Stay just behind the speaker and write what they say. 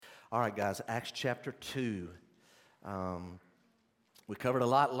All right, guys, Acts chapter 2. We covered a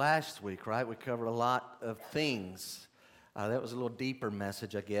lot last week, right? We covered a lot of things. That was a little deeper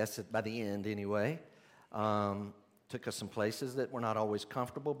message, I guess, by the end anyway. Took us some places that were not always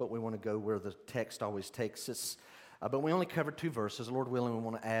comfortable, but we want to go where the text always takes us. But we only covered 2 verses. Lord willing, we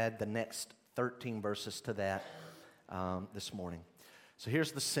want to add the next 13 verses to that this morning. So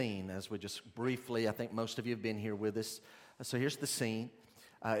here's the scene as we just briefly, I think most of you have been here with us. So here's the scene.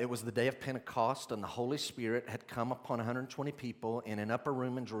 It was the day of Pentecost, and the Holy Spirit had come upon 120 people in an upper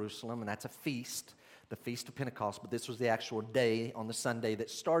room in Jerusalem, and that's a feast, the Feast of Pentecost. But this was the actual day on the Sunday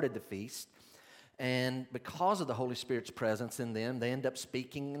that started the feast. And because of the Holy Spirit's presence in them, they end up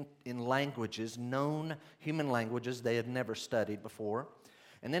speaking in languages, known human languages they had never studied before,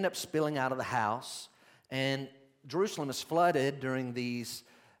 and end up spilling out of the house. And Jerusalem is flooded during these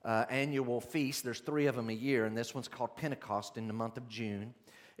annual feasts. There's 3 of them a year, and this one's called Pentecost in the month of June.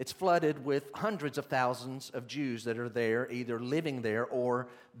 It's flooded with hundreds of thousands of Jews that are there, either living there or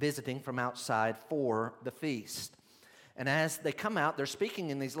visiting from outside for the feast. And as they come out, they're speaking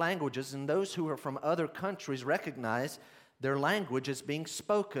in these languages, and those who are from other countries recognize their language is being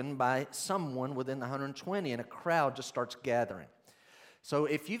spoken by someone within the 120, and a crowd just starts gathering. So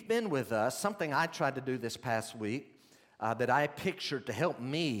if you've been with us, something I tried to do this past week that I pictured to help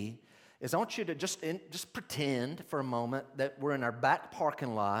me is I want you to just pretend for a moment that we're in our back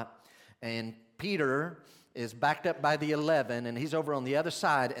parking lot, and Peter is backed up by the 11, and he's over on the other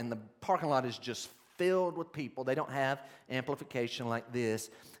side, and the parking lot is just filled with people. They don't have amplification like this,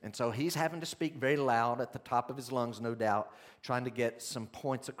 and so he's having to speak very loud at the top of his lungs, no doubt, trying to get some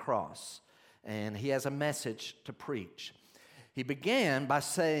points across, and he has a message to preach. He began by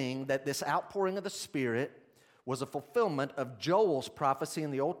saying that this outpouring of the Spirit was a fulfillment of Joel's prophecy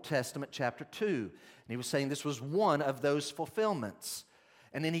in the Old Testament, chapter 2. And he was saying this was one of those fulfillments.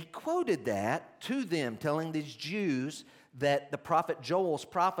 And then he quoted that to them, telling these Jews that the prophet Joel's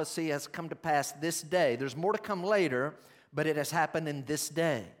prophecy has come to pass this day. There's more to come later, but it has happened in this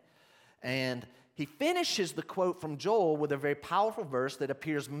day. And he finishes the quote from Joel with a very powerful verse that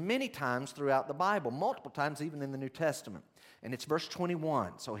appears many times throughout the Bible, multiple times even in the New Testament. And it's verse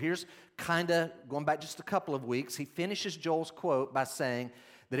 21. So here's kind of going back just a couple of weeks. He finishes Joel's quote by saying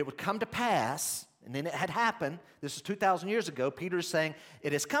that it would come to pass, and then it had happened. This is 2,000 years ago. Peter is saying,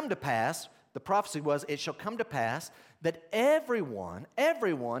 it has come to pass. The prophecy was, it shall come to pass that everyone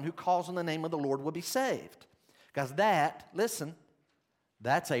who calls on the name of the Lord will be saved. Because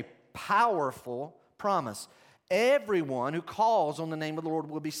that's a powerful promise. Everyone who calls on the name of the Lord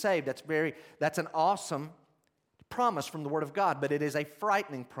will be saved. That's an awesome promise from the Word of God, but it is a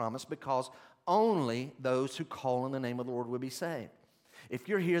frightening promise because only those who call on the name of the Lord will be saved. If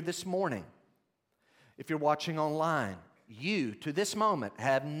you're here this morning, if you're watching online, you, to this moment,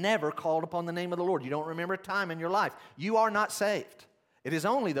 have never called upon the name of the Lord. You don't remember a time in your life. You are not saved. It is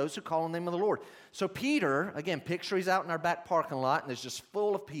only those who call on the name of the Lord. So Peter, again, picture he's out in our back parking lot, and it's just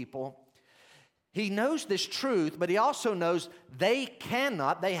full of people. He knows this truth, but he also knows they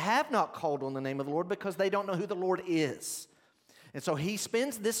have not called on the name of the Lord because they don't know who the Lord is. And so he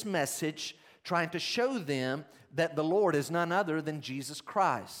spends this message trying to show them that the Lord is none other than Jesus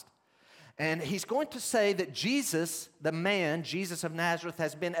Christ. And he's going to say that Jesus, the man, Jesus of Nazareth,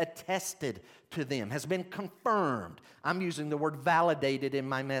 has been attested to them, has been confirmed. I'm using the word validated in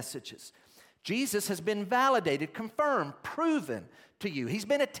my messages. Jesus has been validated, confirmed, proven to you. He's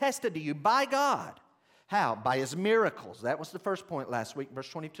been attested to you by God. How? By his miracles. That was the first point last week, verse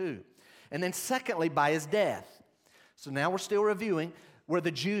 22. And then secondly, by his death. So now we're still reviewing where the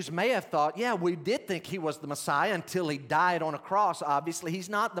Jews may have thought, yeah, we did think he was the Messiah until he died on a cross. Obviously, he's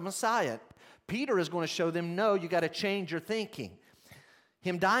not the Messiah. Peter is going to show them, no, you got to change your thinking.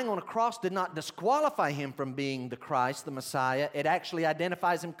 Him dying on a cross did not disqualify him from being the Christ, the Messiah. It actually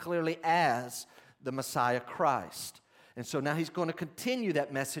identifies him clearly as the Messiah Christ. And so now he's going to continue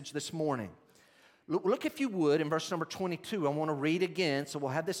that message this morning. Look, if you would, in verse number 22. I want to read again, so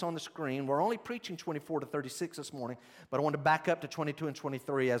we'll have this on the screen. We're only preaching 24 to 36 this morning, but I want to back up to 22 and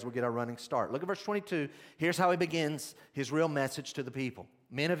 23 as we get our running start. Look at verse 22. Here's how he begins his real message to the people.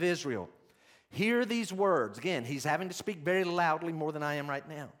 Men of Israel, hear these words. Again, he's having to speak very loudly, more than I am right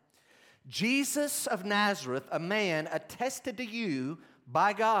now. Jesus of Nazareth, a man attested to you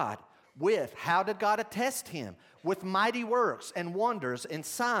by God with, how did God attest him? With mighty works and wonders and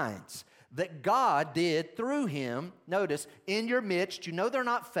signs that God did through him, notice, in your midst. You know they're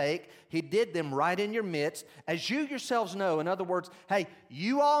not fake. He did them right in your midst. As you yourselves know, in other words, hey,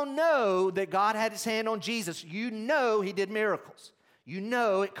 you all know that God had his hand on Jesus. You know he did miracles. You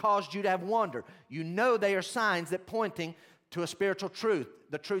know it caused you to have wonder. You know they are signs that pointing to a spiritual truth.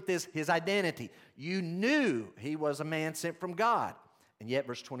 The truth is his identity. You knew he was a man sent from God. And yet,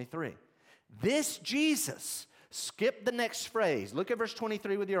 verse 23, this Jesus, skip the next phrase. Look at verse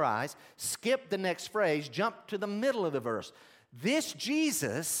 23 with your eyes. Skip the next phrase. Jump to the middle of the verse. This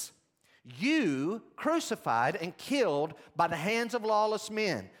Jesus you crucified and killed by the hands of lawless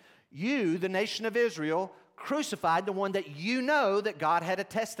men. You, the nation of Israel, crucified the one that you know that God had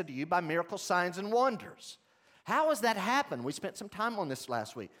attested to you by miracles, signs, and wonders. How has that happened? We spent some time on this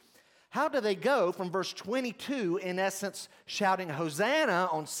last week. How do they go from verse 22, in essence, shouting Hosanna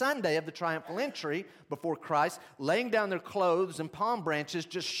on Sunday of the triumphal entry before Christ, laying down their clothes and palm branches,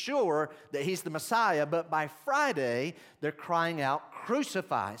 just sure that he's the Messiah, but by Friday, they're crying out,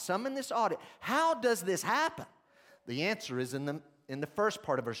 crucify. Some in this audience. How does this happen? The answer is in the first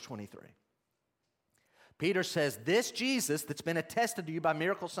part of verse 23. Peter says, this Jesus that's been attested to you by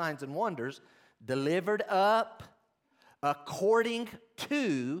miracle signs and wonders, delivered up according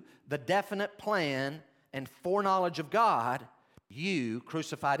to the definite plan and foreknowledge of God, you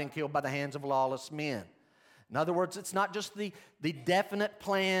crucified and killed by the hands of lawless men. In other words, it's not just the definite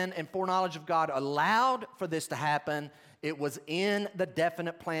plan and foreknowledge of God allowed for this to happen. It was in the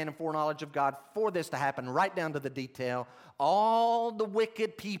definite plan and foreknowledge of God for this to happen, right down to the detail. All the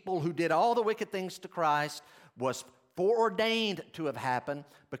wicked people who did all the wicked things to Christ was foreordained to have happened,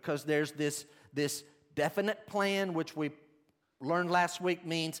 because there's this definite plan, which we learned last week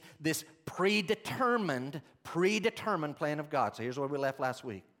means this predetermined plan of God. So here's where we left last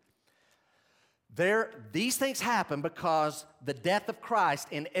week. These things happen because the death of Christ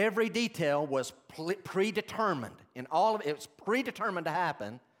in every detail was predetermined. In all of it, it was predetermined to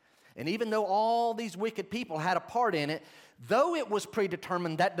happen. And even though all these wicked people had a part in it, though it was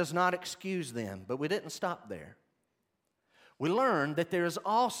predetermined, that does not excuse them. But we didn't stop there. We learned that there is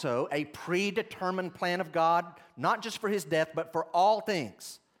also a predetermined plan of God, not just for his death, but for all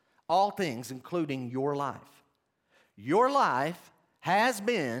things, including your life. Your life has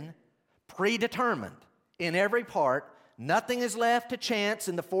been predetermined in every part. Nothing is left to chance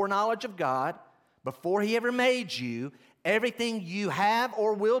in the foreknowledge of God. Before he ever made you, everything you have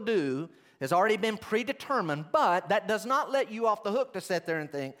or will do has already been predetermined, but that does not let you off the hook to sit there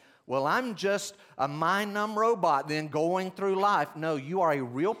and think, well, I'm just a mind-numb robot then going through life. No, you are a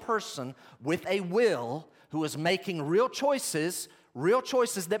real person with a will who is making real choices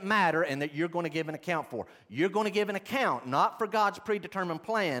that matter and that you're going to give an account for. You're going to give an account, not for God's predetermined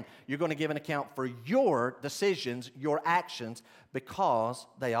plan. You're going to give an account for your decisions, your actions, because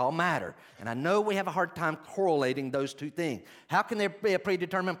they all matter. And I know we have a hard time correlating those two things. How can there be a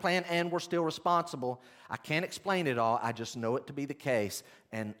predetermined plan and we're still responsible? I can't explain it all. I just know it to be the case.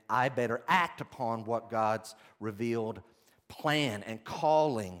 And I better act upon what God's revealed plan and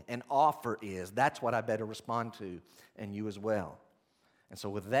calling and offer is. That's what I better respond to, and you as well. And so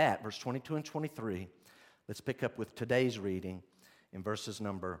with that, verse 22 and 23, let's pick up with today's reading in verses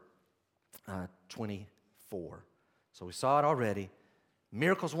number 24. So we saw it already.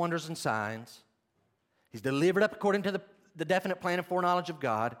 Miracles, wonders, and signs. He's delivered up according to the definite plan and foreknowledge of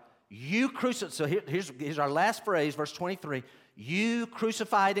God. You crucified. So here's our last phrase, verse 23. You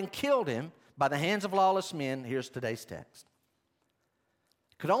crucified and killed him by the hands of lawless men. Here's today's text.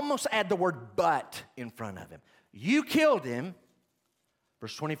 Could almost add the word but in front of him. You killed him.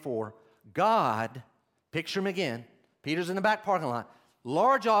 Verse 24, God, picture him again. Peter's in the back parking lot.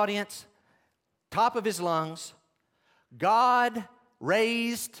 Large audience, top of his lungs. God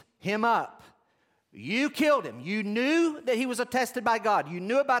raised him up. You killed him. You knew that he was attested by God. You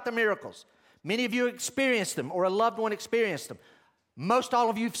knew about the miracles. Many of you experienced them, or a loved one experienced them. Most all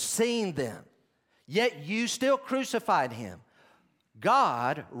of you have seen them. Yet you still crucified him.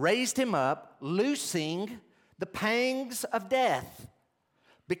 God raised him up, loosing the pangs of death,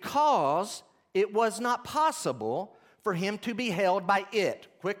 because it was not possible for him to be held by it.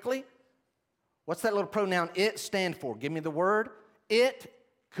 Quickly, what's that little pronoun it stand for? Give me the word. It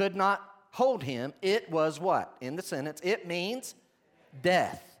could not hold him. It was what? In the sentence, it means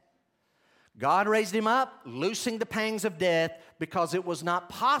death. God raised him up, loosing the pangs of death, because it was not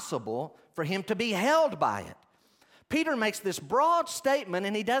possible for him to be held by it. Peter makes this broad statement,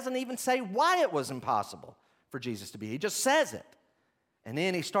 and he doesn't even say why it was impossible for Jesus to be. He just says it. And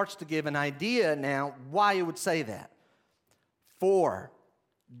then he starts to give an idea now why he would say that. For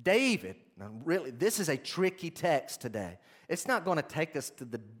David, now really, this is a tricky text today. It's not going to take us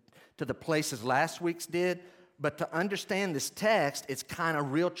to the places last week's did, but to understand this text, it's kind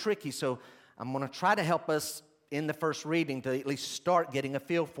of real tricky. So I'm going to try to help us in the first reading to at least start getting a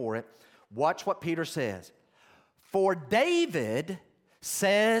feel for it. Watch what Peter says. For David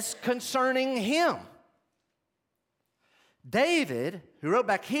says concerning him. David, who wrote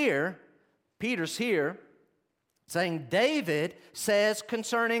back here, Peter's here, saying David says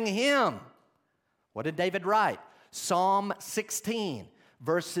concerning him. What did David write? Psalm 16,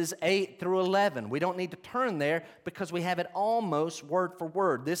 verses 8 through 11. We don't need to turn there because we have it almost word for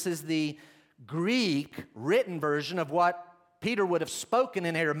word. This is the Greek written version of what Peter would have spoken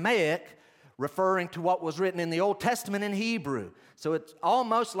in Aramaic, referring to what was written in the Old Testament in Hebrew. So it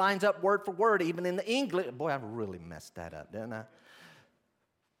almost lines up word for word, even in the English. Boy, I really messed that up, didn't I?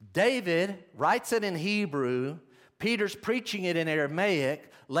 David writes it in Hebrew. Peter's preaching it in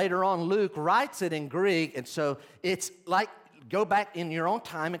Aramaic. Later on, Luke writes it in Greek. And so it's like, go back in your own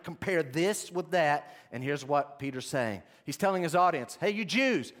time and compare this with that. And here's what Peter's saying. He's telling his audience, hey, you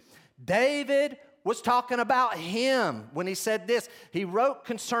Jews, David was talking about him when he said this. He wrote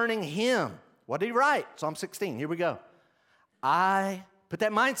concerning him. What did he write? Psalm 16. Here we go. I put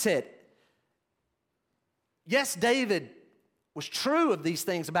that mindset. Yes, David was true of these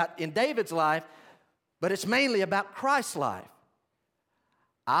things about in David's life, but it's mainly about Christ's life.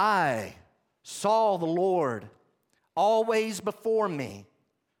 I saw the Lord always before me,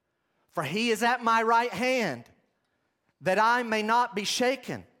 for he is at my right hand, that I may not be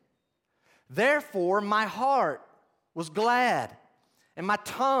shaken. Therefore, my heart was glad, and my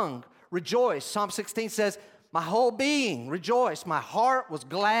tongue rejoiced. Psalm 16 says, my whole being rejoiced. My heart was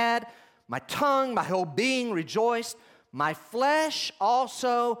glad. My tongue, my whole being rejoiced. My flesh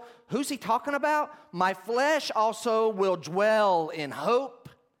also, who's he talking about? My flesh also will dwell in hope.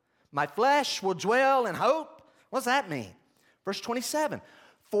 My flesh will dwell in hope. What does that mean? Verse 27.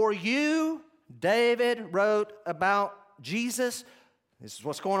 For you, David wrote about Jesus. This is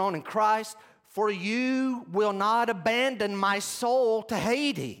what's going on in Christ. For you will not abandon my soul to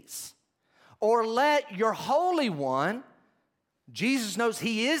Hades, or let your Holy One, Jesus knows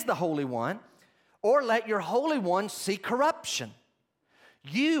he is the Holy One, or let your Holy One see corruption.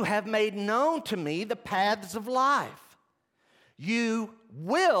 You have made known to me the paths of life. You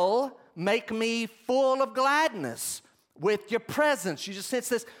will make me full of gladness with your presence. You just sense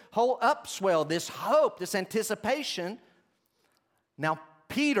this whole upswell, this hope, this anticipation. Now,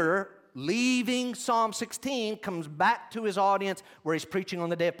 Peter, leaving Psalm 16, comes back to his audience where he's preaching on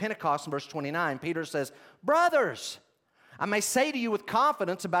the day of Pentecost in verse 29. Peter says, brothers, I may say to you with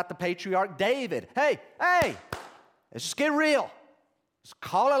confidence about the patriarch David. Hey, let's just get real. Let's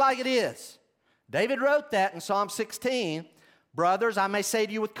call it like it is. David wrote that in Psalm 16. Brothers, I may say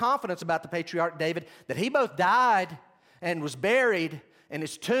to you with confidence about the patriarch David that he both died and was buried, and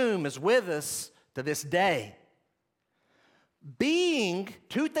his tomb is with us to this day.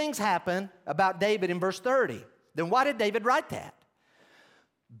 Two things happen about David in verse 30. Then why did David write that?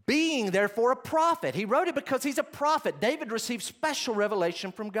 Being therefore a prophet. He wrote it because he's a prophet. David received special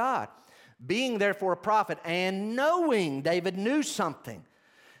revelation from God. Being therefore a prophet, and knowing, David knew something.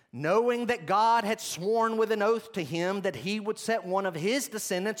 Knowing that God had sworn with an oath to him that he would set one of his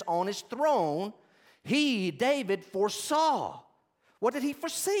descendants on his throne, he, David, foresaw. What did he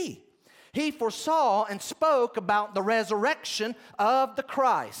foresee? He foresaw and spoke about the resurrection of the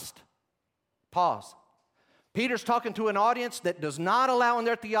Christ. Pause. Peter's talking to an audience that does not allow in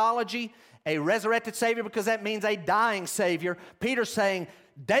their theology a resurrected Savior because that means a dying Savior. Peter's saying,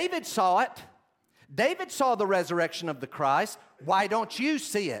 David saw it. David saw the resurrection of the Christ. Why don't you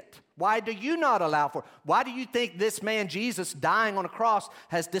see it? Why do you not allow for it? Why do you think this man Jesus dying on a cross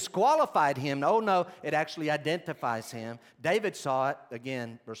has disqualified him? Oh no, it actually identifies him. David saw it.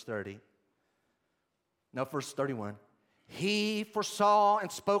 Again, verse 30. No, verse 31. He foresaw and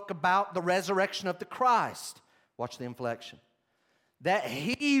spoke about the resurrection of the Christ. Watch the inflection. That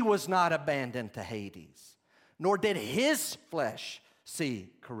he was not abandoned to Hades, nor did his flesh see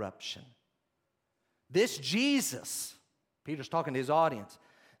corruption. This Jesus, Peter's talking to his audience,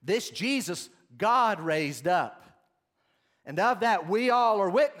 this Jesus God raised up. And of that, we all are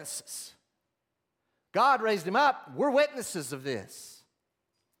witnesses. God raised him up. We're witnesses of this.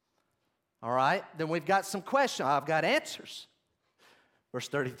 All right, then we've got some questions. I've got answers. Verse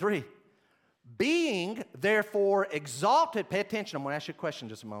 33. Being therefore exalted, pay attention, I'm going to ask you a question in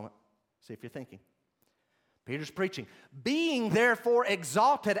just a moment. See if you're thinking. Peter's preaching. Being therefore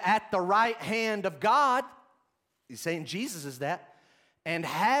exalted at the right hand of God, he's saying Jesus is that, and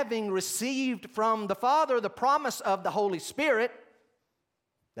having received from the Father the promise of the Holy Spirit,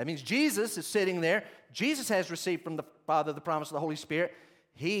 that means Jesus is sitting there. Jesus has received from the Father the promise of the Holy Spirit.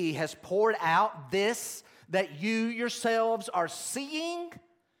 He has poured out this that you yourselves are seeing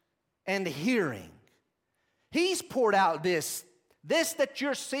and hearing. He's poured out this that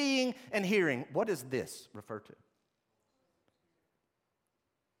you're seeing and hearing. What does this refer to?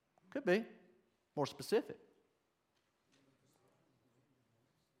 Could be more specific.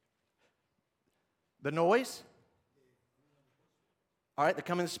 The noise? All right, the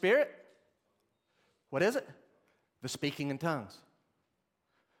coming of the Spirit? What is it? The speaking in tongues.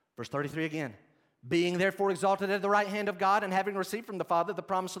 Verse 33 again. Being therefore exalted at the right hand of God, and having received from the Father the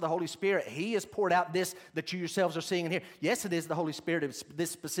promise of the Holy Spirit, He has poured out this that you yourselves are seeing and hearing. Yes, it is the Holy Spirit. It's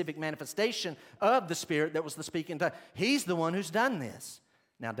this specific manifestation of the Spirit that was the speaking tongue. He's the one who's done this.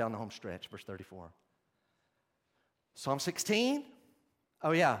 Now down the home stretch, verse 34. Psalm 16.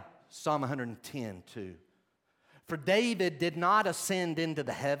 Oh yeah, Psalm 110 too. For David did not ascend into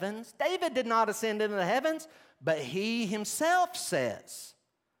the heavens. David did not ascend into the heavens, but he himself says,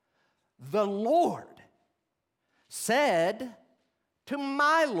 the Lord said to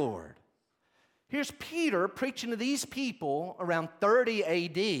my Lord. Here's Peter preaching to these people around 30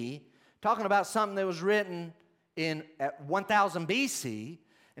 A.D., talking about something that was written at 1000 B.C.,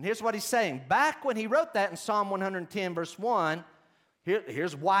 and here's what he's saying. Back when he wrote that in Psalm 110, verse 1,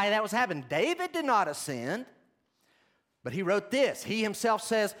 here's why that was happening. David did not ascend, but he wrote this. He himself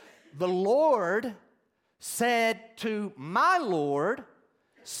says, the Lord said to my Lord,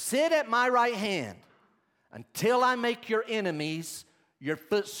 sit at my right hand until I make your enemies your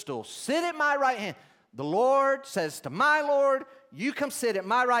footstool. Sit at my right hand. The Lord says to my Lord, you come sit at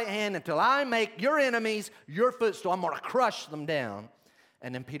my right hand until I make your enemies your footstool. I'm going to crush them down.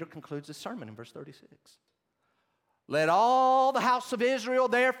 And then Peter concludes his sermon in verse 36. Let all the house of Israel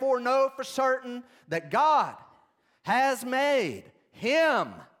therefore know for certain that God has made him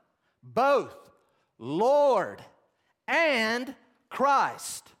both Lord and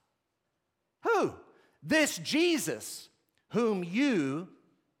Christ. Who? This Jesus whom you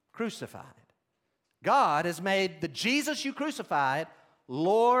crucified. God has made the Jesus you crucified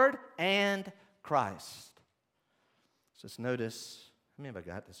Lord and Christ. So let's notice, how many have I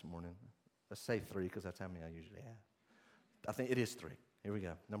got this morning? Let's say 3 because that's how many I usually have. I think it is 3. Here we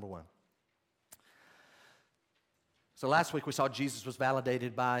go. Number 1. So last week we saw Jesus was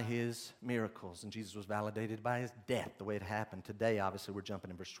validated by his miracles, and Jesus was validated by his death, the way it happened. Today, obviously, we're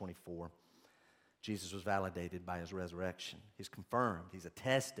jumping in verse 24. Jesus was validated by his resurrection. He's confirmed, he's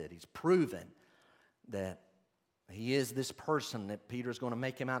attested, he's proven that he is this person that Peter's going to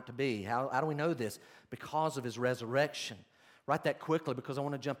make him out to be. How do we know this? Because of his resurrection. Write that quickly because I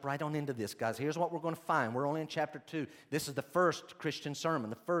want to jump right on into this, guys. Here's what we're going to find. We're only in chapter 2. This is the first Christian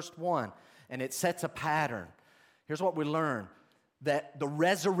sermon, the first one, and it sets a pattern. Here's what we learn, that the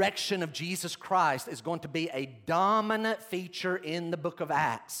resurrection of Jesus Christ is going to be a dominant feature in the book of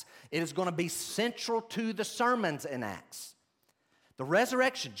Acts. It is going to be central to the sermons in Acts. The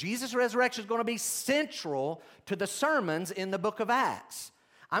resurrection, Jesus' resurrection is going to be central to the sermons in the book of Acts.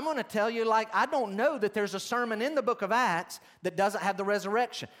 I'm going to tell you, I don't know that there's a sermon in the book of Acts that doesn't have the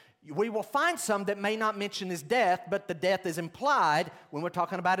resurrection. We will find some that may not mention his death, but the death is implied when we're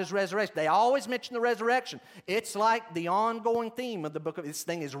talking about his resurrection. They always mention the resurrection. It's like the ongoing theme of the book of this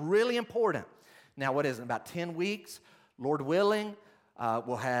thing is really important. Now, what is it? About 10 weeks, Lord willing,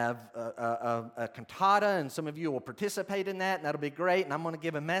 we'll have a cantata, and some of you will participate in that, and that'll be great. And I'm going to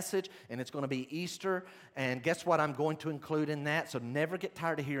give a message, and it's going to be Easter. And guess what I'm going to include in that? So never get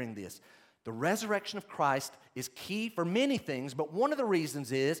tired of hearing this. The resurrection of Christ is key for many things, but one of the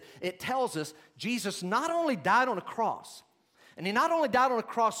reasons is it tells us Jesus not only died on a cross, and he not only died on a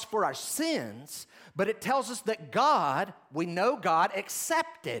cross for our sins, but it tells us that God, we know God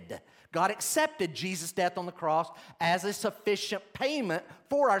accepted Jesus' death on the cross as a sufficient payment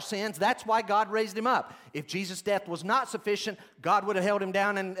for our sins. That's why God raised him up. If Jesus' death was not sufficient, God would have held him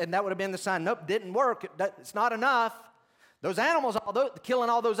down, and that would have been the sign. Nope, didn't work. It's not enough. Those animals, killing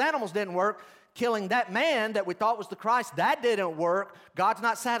all those animals didn't work. Killing that man that we thought was the Christ, that didn't work. God's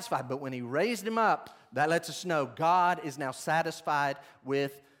not satisfied. But when he raised him up, that lets us know God is now satisfied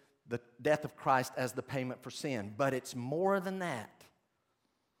with the death of Christ as the payment for sin. But it's more than that.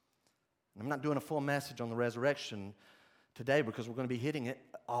 I'm not doing a full message on the resurrection today because we're going to be hitting it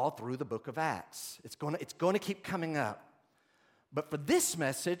all through the book of Acts. It's going to keep coming up. But for this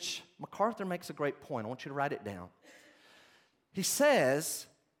message, MacArthur makes a great point. I want you to write it down. He says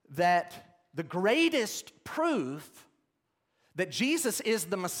that the greatest proof that Jesus is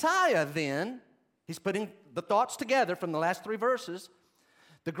the Messiah then, he's putting the thoughts together from the last 3 verses,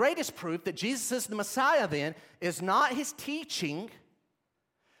 the greatest proof that Jesus is the Messiah then is not his teaching,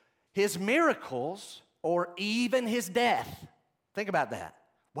 his miracles, or even his death. Think about that.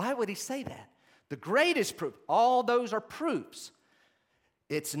 Why would he say that? The greatest proof, all those are proofs.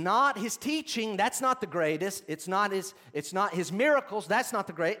 It's not his teaching, that's not the greatest. It's not his miracles, that's not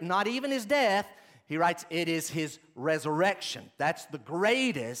the great. Not even his death. He writes, it is his resurrection. That's the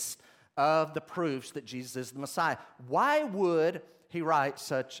greatest of the proofs that Jesus is the Messiah. Why would he write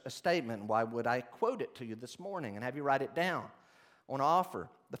such a statement? Why would I quote it to you this morning and have you write it down? I want to offer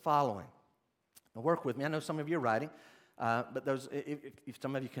the following. Now work with me. I know some of you are writing, but those, if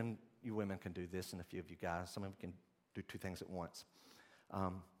some of you can, you women can do this, and a few of you guys, some of you can do two things at once.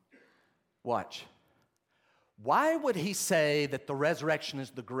 Watch. Why would he say that the resurrection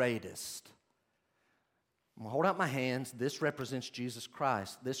is the greatest? I'm going to hold out my hands. This represents Jesus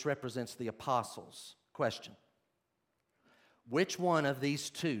Christ. This represents the apostles. Question. Which one of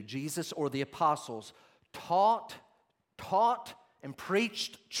these two, Jesus or the apostles, taught and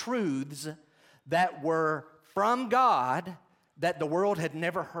preached truths that were from God that the world had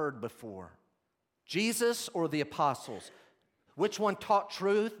never heard before? Jesus or the apostles? Which one taught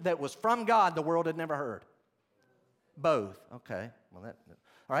truth that was from God the world had never heard? Both. Okay. Well, all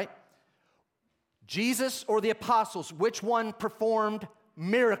right. Jesus or the apostles, which one performed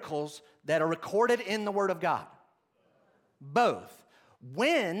miracles that are recorded in the Word of God? Both.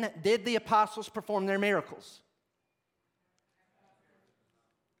 When did the apostles perform their miracles?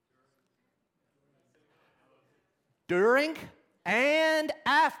 During and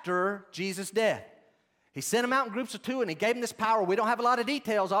after Jesus' death. He sent them out in groups of two and he gave them this power. We don't have a lot of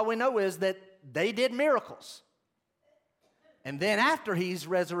details. All we know is that they did miracles. And then after he's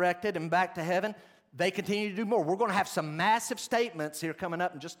resurrected and back to heaven, they continue to do more. We're going to have some massive statements here coming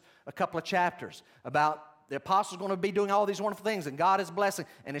up in just a couple of chapters about the apostles going to be doing all these wonderful things and God is blessing.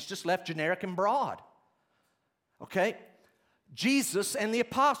 And it's just left generic and broad. Okay? Jesus and the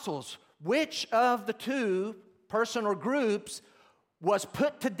apostles, which of the two person or groups was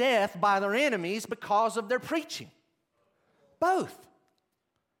put to death by their enemies because of their preaching? Both.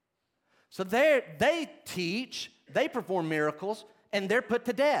 So they teach, they perform miracles, and they're put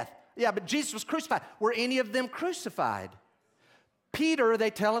to death. Yeah, but Jesus was crucified. Were any of them crucified? Peter, they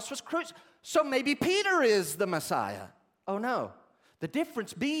tell us, was crucified. So maybe Peter is the Messiah. Oh, no. The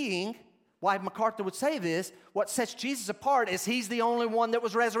difference being, why MacArthur would say this, what sets Jesus apart is he's the only one that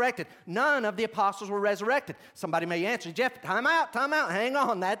was resurrected. None of the apostles were resurrected. Somebody may answer, Jeff, time out, hang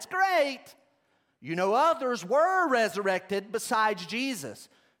on, that's great. You know others were resurrected besides Jesus.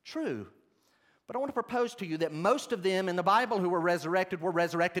 True. But I want to propose to you that most of them in the Bible who were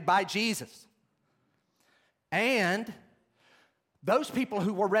resurrected by Jesus. And those people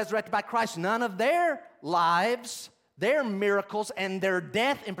who were resurrected by Christ, none of their lives, their miracles, and their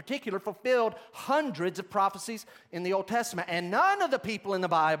death in particular fulfilled hundreds of prophecies in the Old Testament. And none of the people in the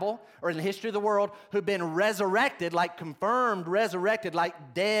Bible or in the history of the world who've been resurrected, like confirmed resurrected,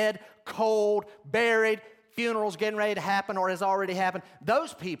 like dead, cold, buried, funerals getting ready to happen or has already happened,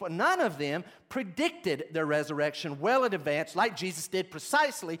 those people, none of them predicted their resurrection well in advance like Jesus did,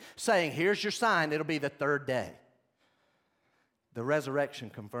 precisely saying, here's your sign, it'll be the third day. The resurrection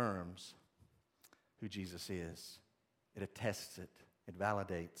confirms who Jesus is. It attests it. It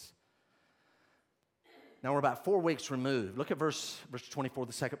validates. Now we're about 4 weeks removed. Look at verse 24,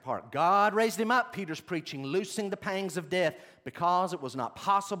 the second part. God raised him up, Peter's preaching, loosing the pangs of death because it was not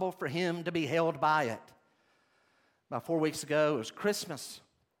possible for him to be held by it. About 4 weeks ago, it was Christmas,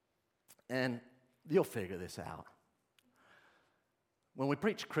 and you'll figure this out. When we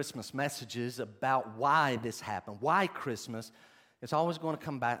preach Christmas messages about why this happened, why Christmas, it's always going to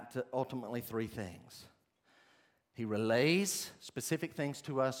come back to ultimately three things. He relays specific things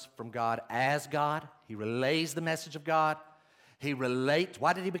to us from God as God. He relays the message of God. He relates.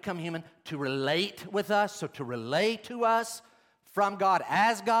 Why did he become human? To relate with us, so to relate to us from God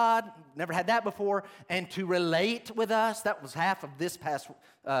as God, never had that before, and to relate with us. That was half of this past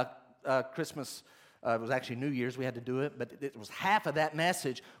Christmas. It was actually New Year's, we had to do it, but it was half of that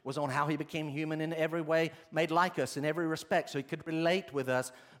message was on how he became human in every way, made like us in every respect, so he could relate with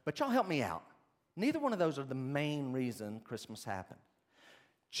us. But y'all help me out. Neither one of those are the main reason Christmas happened.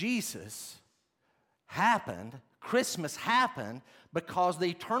 Jesus happened, Christmas happened, because the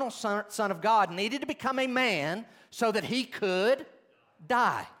eternal Son of God needed to become a man so that he could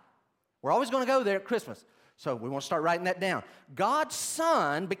die. We're always going to go there at Christmas. So we want to start writing that down. God's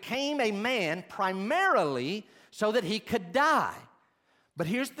Son became a man primarily so that he could die. But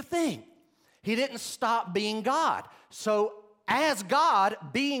here's the thing. He didn't stop being God. So as God,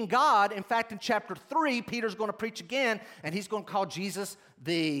 being God, in fact, in chapter 3, Peter's going to preach again, and he's going to call Jesus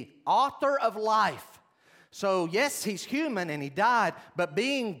the author of life. So, yes, he's human and he died, but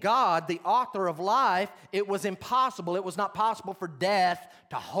being God, the author of life, it was impossible. It was not possible for death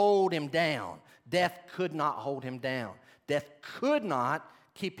to hold him down. Death could not hold him down. Death could not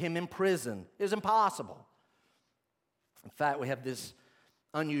keep him in prison. It was impossible. In fact, we have this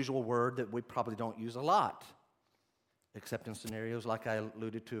unusual word that we probably don't use a lot, except in scenarios like I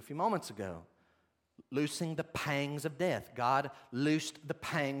alluded to a few moments ago. Loosing the pangs of death. God loosed the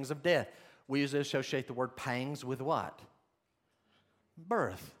pangs of death. We usually associate the word pangs with what?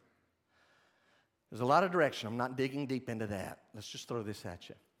 Birth. There's a lot of direction. I'm not digging deep into that. Let's just throw this at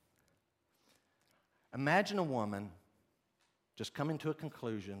you. Imagine a woman just coming to a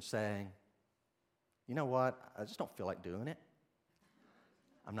conclusion saying, you know what? I just don't feel like doing it.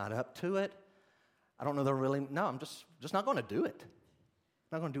 I'm not up to it. I don't know that I'm just not going to do it.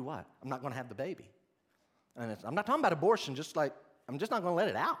 I'm not going to do what? I'm not going to have the baby. And I'm not talking about abortion, just like, I'm just not going to let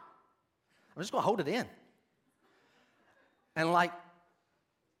it out. I'm just going to hold it in. And like,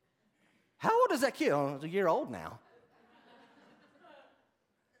 how old is that kid? Oh, it's a year old now.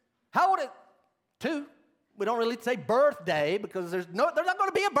 How old is 2? We don't really say birthday because there's not going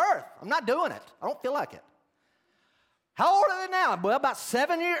to be a birth. I'm not doing it. I don't feel like it. How old are they now? Well, about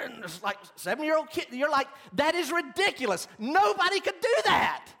 7 years, like 7-year-old kid. You're like, that is ridiculous. Nobody could do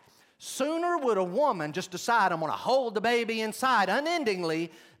that. Sooner would a woman just decide I'm going to hold the baby inside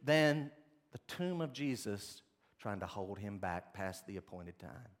unendingly than the tomb of Jesus trying to hold him back past the appointed time.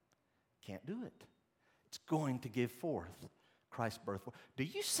 Can't do it. It's going to give forth Christ's birth. Do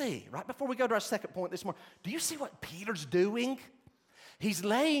you see, right before we go to our second point this morning, do you see what Peter's doing? He's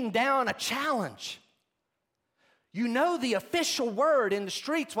laying down a challenge. You know the official word in the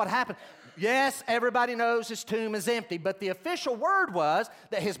streets, what happened. Yes, everybody knows his tomb is empty, but the official word was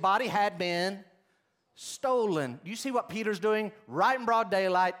that his body had been stolen. Do you see what Peter's doing? Right in broad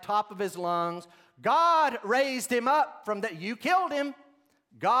daylight, top of his lungs. God raised him up from that. You killed him.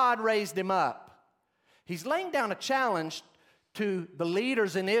 God raised him up. He's laying down a challenge to the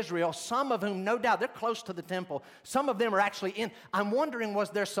leaders in Israel, some of whom, no doubt, they're close to the temple. Some of them are actually in. I'm wondering, was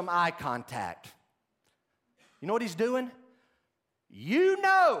there some eye contact? You know what he's doing? You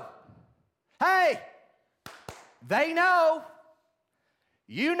know. Hey, they know.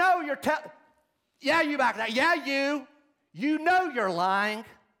 You know you're yeah, you back there. Yeah, you. You know you're lying.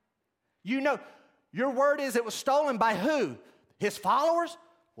 You know. Your word is it was stolen by who? His followers?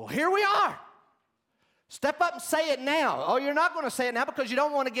 Well, here we are. Step up and say it now. Oh, you're not going to say it now because you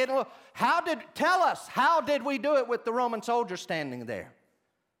don't want to get a little. Tell us, how did we do it with the Roman soldier standing there?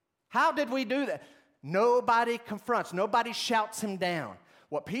 How did we do that? Nobody confronts. Nobody shouts him down.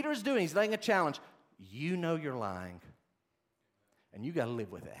 What Peter's doing, he's laying a challenge. You know you're lying. And you got to live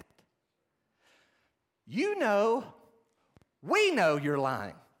with that. You know, we know you're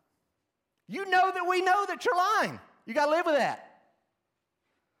lying. You know that we know that you're lying. You got to live with that.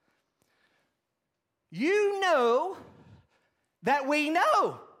 You know that we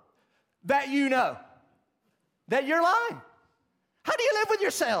know that you know that you're lying. How do you live with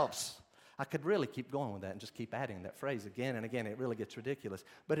yourselves? I could really keep going with that and just keep adding that phrase again and again. It really gets ridiculous,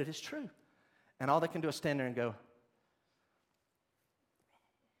 but it is true. And all they can do is stand there and go,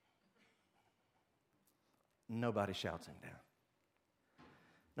 nobody shouts him down.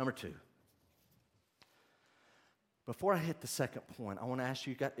 Number 2. Before I hit the second point, I want to ask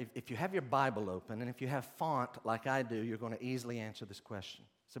you, if you have your Bible open and if you have font like I do, you're going to easily answer this question.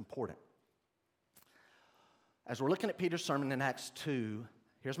 It's important. As we're looking at Peter's sermon in Acts 2,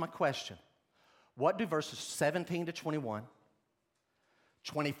 here's my question. What do verses 17 to 21,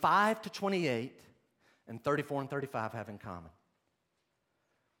 25 to 28, and 34 and 35 have in common?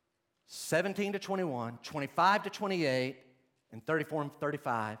 17 to 21, 25 to 28, and 34 and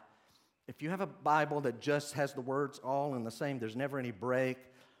 35. If you have a Bible that just has the words all in the same, there's never any break,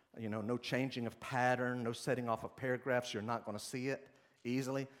 no changing of pattern, no setting off of paragraphs, you're not going to see it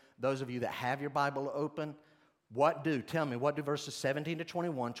easily. Those of you that have your Bible open, tell me, what do verses 17 to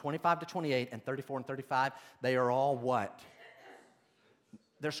 21, 25 to 28, and 34 and 35, they are all what?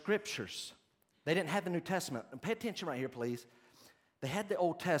 They're scriptures. They didn't have the New Testament. And pay attention right here, please. They had the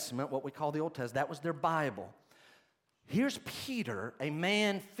Old Testament, what we call the Old Testament. That was their Bible. Here's Peter, a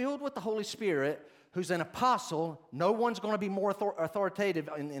man filled with the Holy Spirit, who's an apostle. No one's going to be more authoritative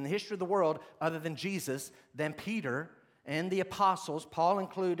in the history of the world other than Jesus, than Peter and the apostles, Paul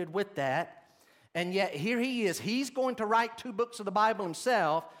included with that. And yet here he is. He's going to write 2 books of the Bible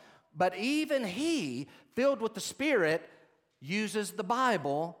himself, but even he, filled with the Spirit, uses the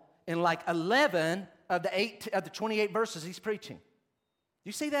Bible in like 11 of the 28 verses he's preaching.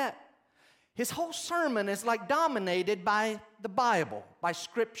 You see that? His whole sermon is like dominated by the Bible, by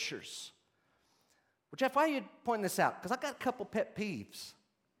scriptures. Well, Jeff, why are you pointing this out? Because I got a couple pet peeves.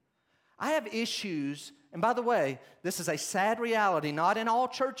 I have issues, and by the way, this is a sad reality, not in all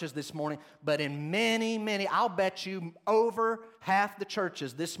churches this morning, but in many, many, I'll bet you over half the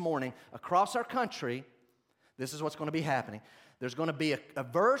churches this morning across our country, this is what's going to be happening. There's going to be a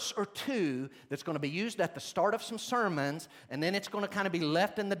verse or two that's going to be used at the start of some sermons, and then it's going to kind of be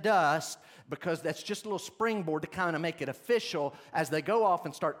left in the dust because that's just a little springboard to kind of make it official as they go off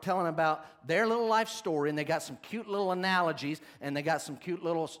and start telling about their little life story, and they got some cute little analogies, and they got some cute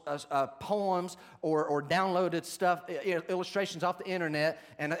little poems or downloaded stuff, illustrations off the internet,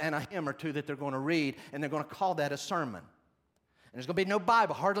 and a hymn or two that they're going to read, and they're going to call that a sermon. And there's going to be no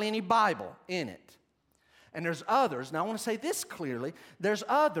Bible, hardly any Bible in it. And there's others, now I want to say this clearly, there's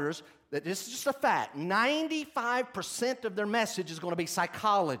others that this is just a fact, 95% of their message is going to be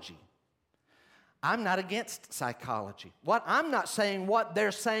psychology. I'm not against psychology. I'm not saying what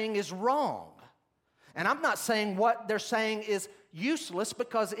they're saying is wrong. And I'm not saying what they're saying is useless,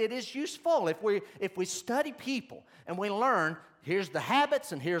 because it is useful. If we study people and we learn, here's the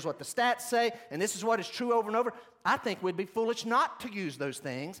habits and here's what the stats say, and this is what is true over and over, I think we'd be foolish not to use those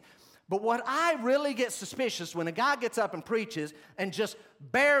things. But what I really get suspicious when a guy gets up and preaches and just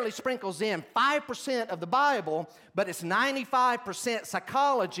barely sprinkles in 5% of the Bible, but it's 95%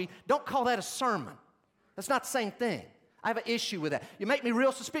 psychology, don't call that a sermon. That's not the same thing. I have an issue with that. You make me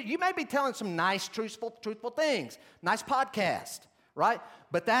real suspicious. You may be telling some nice, truthful things, nice podcast, right?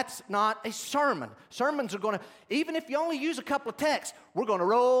 But that's not a sermon. Sermons are going to, even if you only use a couple of texts, we're going to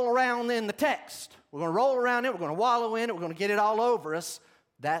roll around in the text. We're going to roll around it. We're going to wallow in it. We're going to get it all over us.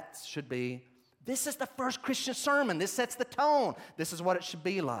 That should be, this is the first Christian sermon. This sets the tone. This is what it should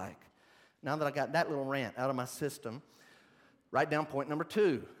be like. Now that I got that little rant out of my system, write down point number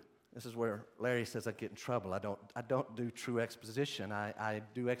 2. This is where Larry says I get in trouble. I don't do true exposition. I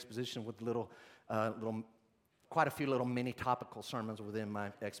do exposition with quite a few little mini topical sermons within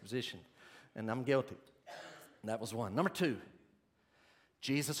my exposition. And I'm guilty. And that was one. Number 2.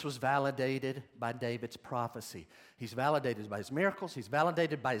 Jesus was validated by David's prophecy. He's validated by his miracles. He's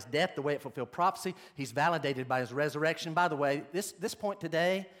validated by his death, the way it fulfilled prophecy. He's validated by his resurrection. By the way, this point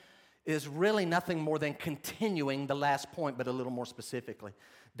today is really nothing more than continuing the last point, but a little more specifically.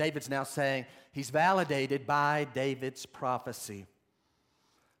 David's now saying he's validated by David's prophecy.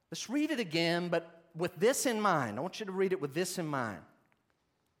 Let's read it again, but with this in mind. I want you to read it with this in mind.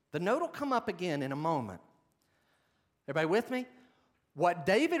 The note will come up again in a moment. Everybody with me? What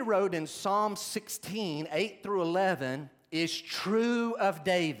David wrote in Psalm 16, 8 through 11, is true of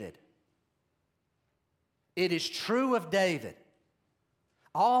David. It is true of David.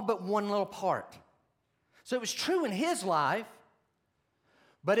 All but one little part. So it was true in his life,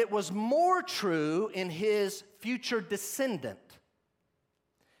 but it was more true in his future descendant.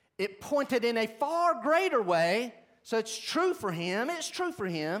 It pointed in a far greater way. So it's true for him. It's true for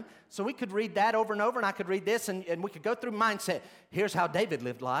him. So we could read that over and over, and I could read this, and we could go through mindset. Here's how David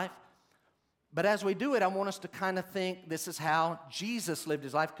lived life. But as we do it, I want us to kind of think this is how Jesus lived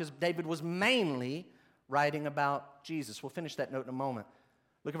his life, because David was mainly writing about Jesus. We'll finish that note in a moment.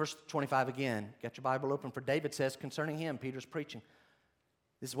 Look at verse 25 again. Get your Bible open. For David says concerning him, Peter's preaching.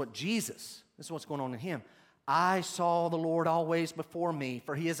 This is what's going on in him. I saw the Lord always before me,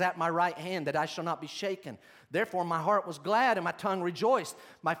 for he is at my right hand, that I shall not be shaken. Therefore my heart was glad and my tongue rejoiced.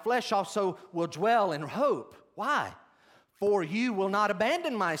 My flesh also will dwell in hope. Why? For you will not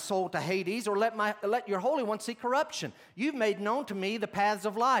abandon my soul to Hades, or let your Holy One see corruption. You've made known to me the paths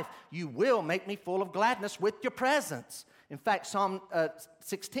of life. You will make me full of gladness with your presence. In fact, Psalm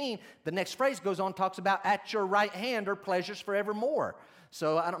 16, the next phrase goes on, talks about at your right hand are pleasures forevermore.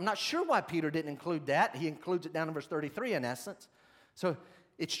 So I'm not sure why Peter didn't include that. He includes it down in verse 33 in essence. So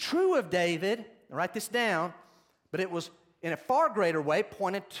it's true of David, write this down, but it was in a far greater way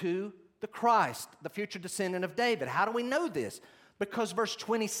pointed to the Christ, the future descendant of David. How do we know this? Because verse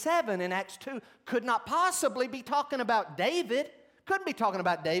 27 in Acts 2 could not possibly be talking about David. Couldn't be talking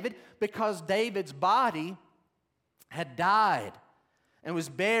about David, because David's body had died and was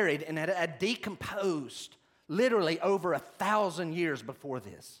buried and had decomposed literally over 1,000 years before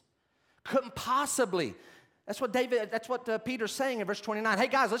this. Couldn't possibly. That's what Peter's saying in verse 29. Hey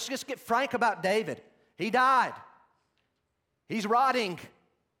guys, let's just get frank about David. He died. He's rotting.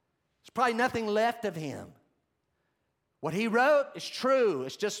 There's probably nothing left of him. What he wrote is true.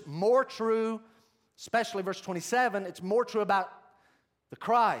 It's just more true, especially verse 27. It's more true about the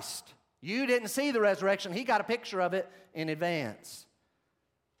Christ. You didn't see the resurrection. He got a picture of it in advance.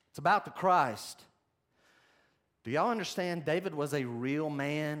 It's about the Christ. Do y'all understand David was a real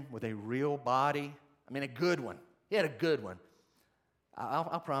man with a real body? I mean, a good one. He had a good one.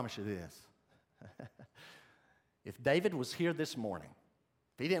 I'll promise you this. If David was here this morning,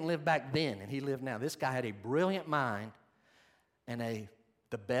 if he didn't live back then and he lived now, this guy had a brilliant mind and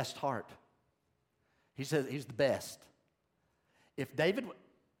the best heart. He says he's the best. If David,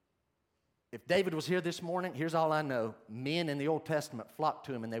 If David was here this morning, here's all I know. Men in the Old Testament flocked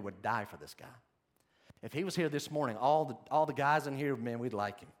to him and they would die for this guy. If he was here this morning, all the guys in here, man, we'd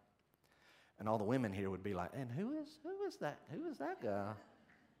like him. And all the women here would be like, and who is that? Who is that guy?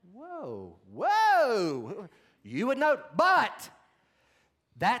 Whoa. You would know. But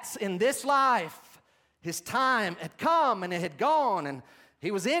that's in this life. His time had come and it had gone, and he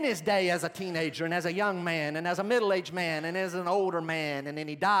was in his day as a teenager and as a young man and as a middle-aged man and as an older man, and then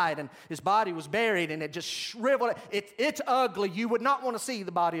he died and his body was buried and it just shriveled. It's ugly. You would not want to see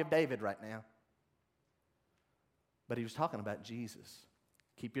the body of David right now. But he was talking about Jesus.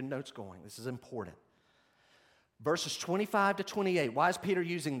 Keep your notes going. This is important. Verses 25 to 28. Why is Peter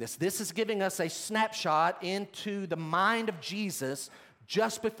using this? This is giving us a snapshot into the mind of Jesus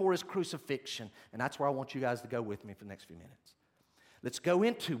just before his crucifixion. And that's where I want you guys to go with me for the next few minutes. Let's go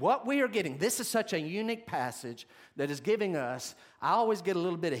into what we are getting. This is such a unique passage that is giving us, I always get a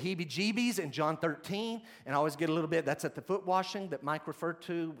little bit of heebie-jeebies in John 13, and I always get a little bit, that's at the foot washing that Mike referred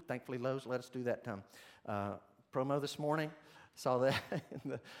to. Thankfully, Lowe's let us do that promo this morning. Saw that.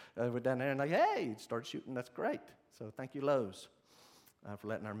 We're down there and like, hey, start shooting. That's great. So thank you, Lowe's, for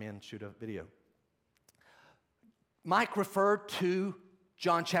letting our men shoot a video. Mike referred to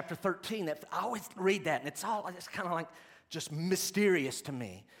John chapter 13. I always read that, and it's kind of like just mysterious to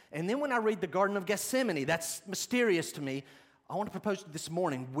me. And then when I read the Garden of Gethsemane, that's mysterious to me. I want to propose this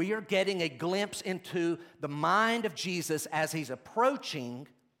morning, we are getting a glimpse into the mind of Jesus as he's approaching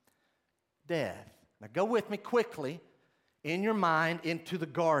death. Now go with me quickly in your mind into the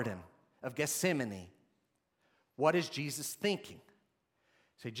Garden of Gethsemane. What is Jesus thinking?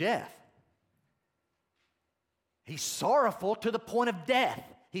 Say, Jeff, he's sorrowful to the point of death.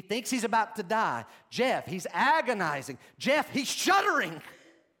 He thinks he's about to die. Jeff, he's agonizing. Jeff, he's shuddering.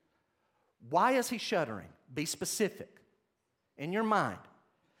 Why is he shuddering? Be specific in your mind.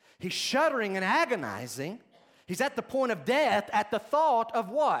 He's shuddering and agonizing. He's at the point of death at the thought of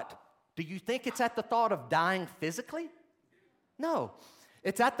what? Do you think it's at the thought of dying physically? No.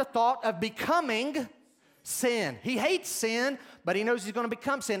 It's at the thought of becoming sin. He hates sin, but he knows he's going to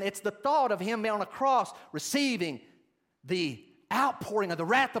become sin. It's the thought of him on a cross receiving the outpouring of the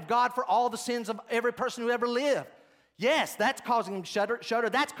wrath of God for all the sins of every person who ever lived. Yes, that's causing him shudder.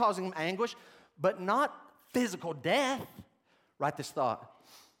 That's causing him anguish, but not physical death. Write this thought.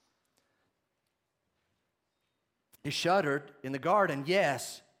 He shuddered in the garden,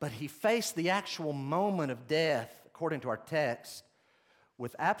 yes, but he faced the actual moment of death, according to our text,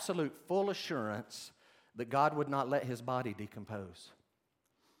 with absolute full assurance that God would not let his body decompose.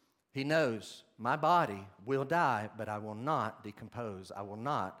 He knows my body will die, but I will not decompose. I will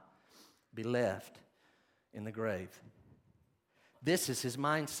not be left in the grave. This is his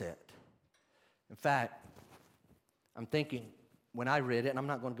mindset. In fact, I'm thinking when I read it, and I'm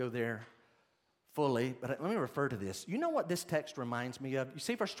not going to go there fully, but let me refer to this. You know what this text reminds me of? You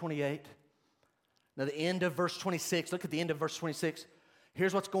see verse 28? Now the end of verse 26, look at the end of verse 26.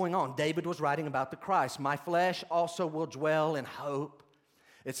 Here's what's going on. David was writing about the Christ. My flesh also will dwell in hope.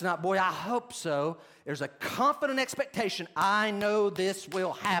 It's not, boy, I hope so. There's a confident expectation. I know this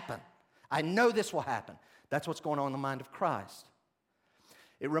will happen. I know this will happen. That's what's going on in the mind of Christ.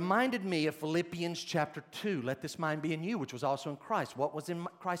 It reminded me of Philippians chapter 2. Let this mind be in you, which was also in Christ. What was in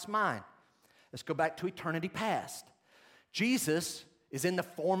Christ's mind? Let's go back to eternity past. Jesus is in the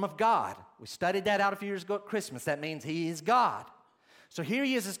form of God. We studied that out a few years ago at Christmas. That means he is God. So here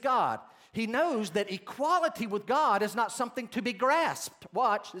he is as God. He knows that equality with God is not something to be grasped.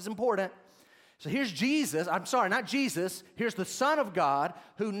 Watch, this is important. So here's Jesus. I'm sorry, not Jesus. Here's the Son of God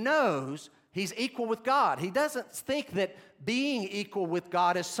who knows he's equal with God. He doesn't think that being equal with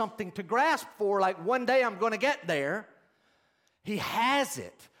God is something to grasp for, like one day I'm going to get there. He has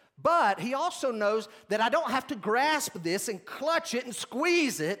it. But he also knows that I don't have to grasp this and clutch it and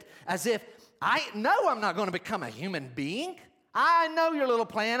squeeze it as if I know I'm not going to become a human being. I know your little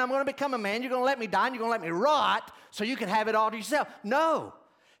plan. I'm going to become a man. You're going to let me die and you're going to let me rot so you can have it all to yourself. No,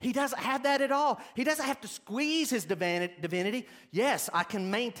 he doesn't have that at all. He doesn't have to squeeze his divinity. Yes, I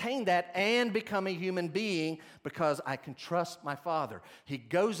can maintain that and become a human being because I can trust my Father. He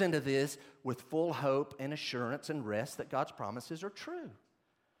goes into this with full hope and assurance and rest that God's promises are true.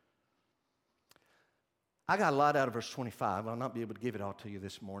 I got a lot out of verse 25. I'll not be able to give it all to you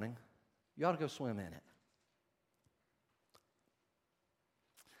this morning. You ought to go swim in it.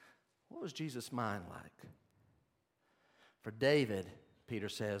 What was Jesus' mind like? For David, Peter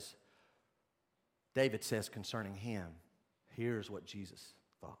says, David says concerning him, here's what Jesus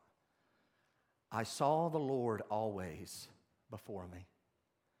thought. I saw the Lord always before me,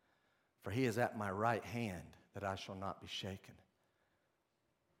 for he is at my right hand that I shall not be shaken.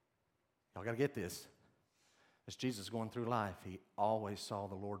 Y'all got to get this. As Jesus going through life, he always saw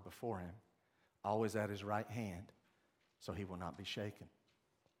the Lord before him, always at his right hand, so he will not be shaken.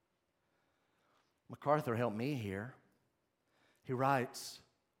 MacArthur helped me here. He writes,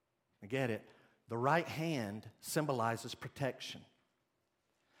 I get it, the right hand symbolizes protection.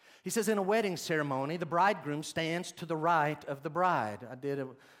 He says in a wedding ceremony, the bridegroom stands to the right of the bride. I did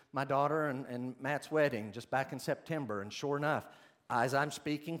my daughter and Matt's wedding just back in September, and sure enough, as I'm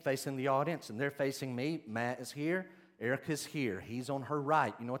speaking, facing the audience, and they're facing me, Matt is here, Erica's here. He's on her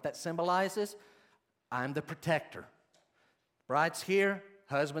right. You know what that symbolizes? I'm the protector. Bride's here,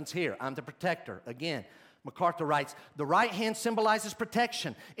 husband's here. I'm the protector. Again, MacArthur writes, the right hand symbolizes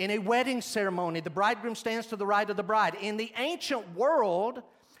protection. In a wedding ceremony, the bridegroom stands to the right of the bride. In the ancient world,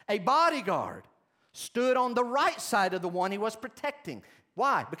 a bodyguard stood on the right side of the one he was protecting.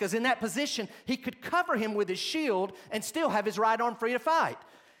 Why? Because in that position, he could cover him with his shield and still have his right arm free to fight.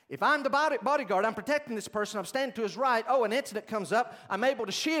 If I'm the bodyguard, I'm protecting this person, I'm standing to his right. Oh, an incident comes up, I'm able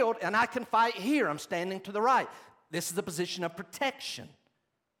to shield, and I can fight here. I'm standing to the right. This is the position of protection.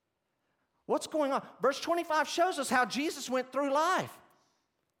 What's going on? Verse 25 shows us how Jesus went through life.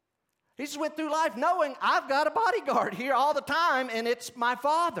 He just went through life knowing I've got a bodyguard here all the time, and it's my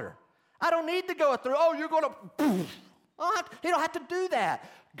Father. I don't need to go through, you're going to... He don't have to do that.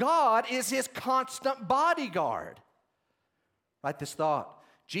 God is his constant bodyguard. Write this thought.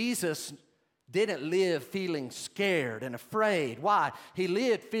 Jesus didn't live feeling scared and afraid. Why? He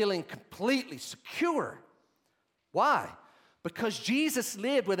lived feeling completely secure. Why? Because Jesus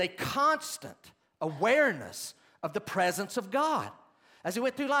lived with a constant awareness of the presence of God. As he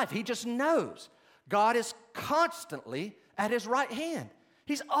went through life, he just knows God is constantly at his right hand.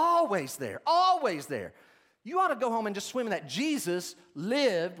 He's always there, always there. You ought to go home and just swim in that. Jesus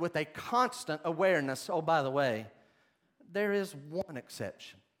lived with a constant awareness. Oh, by the way, there is one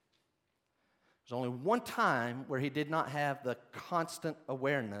exception. There's only one time where he did not have the constant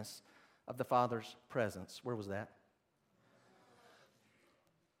awareness of the Father's presence. Where was that?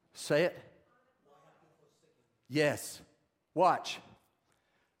 Say it. Yes. Watch.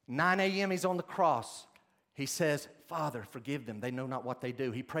 9 a.m. he's on the cross. He says, Father, forgive them. They know not what they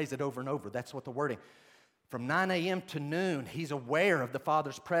do. He prays it over and over. That's what the wording. From 9 a.m. to noon, he's aware of the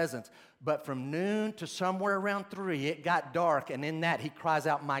Father's presence. But from noon to somewhere around 3, it got dark. And in that, he cries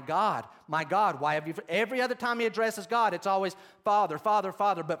out, my God, why have you... Every other time he addresses God, it's always, Father, Father,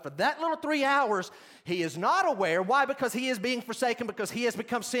 Father. But for that little 3 hours, he is not aware. Why? Because he is being forsaken, because he has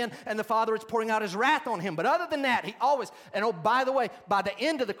become sin, and the Father is pouring out his wrath on him. But other than that, he always... And oh, by the way, by the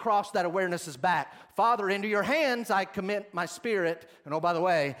end of the cross, that awareness is back. Father, into your hands I commit my spirit. And oh, by the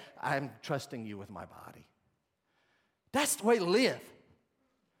way, I'm trusting you with my body. That's the way to live.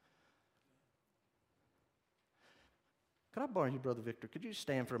 Could I borrow you, Brother Victor? Could you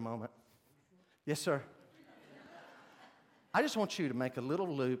stand for a moment? Yes, sir. I just want you to make a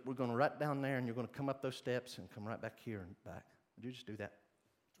little loop. We're going to right down there, and you're going to come up those steps and come right back here and back. Would you just do that?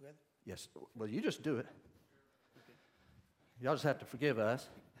 Together? Yes. Well, you just do it. Okay. Y'all just have to forgive us.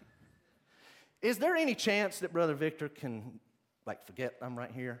 Is there any chance that Brother Victor can, forget I'm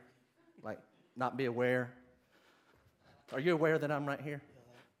right here? Not be aware? Are you aware that I'm right here?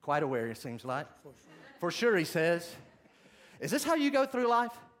 Quite aware, it seems like. For sure, he says. Is this how you go through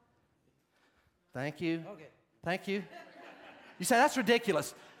life? Thank you. Okay. Thank you. You say, that's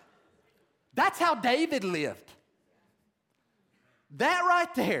ridiculous. That's how David lived. That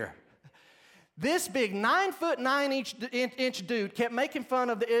right there. This big 9'9" dude kept making fun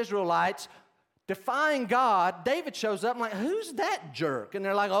of the Israelites, defying God. David shows up, I'm like, who's that jerk? And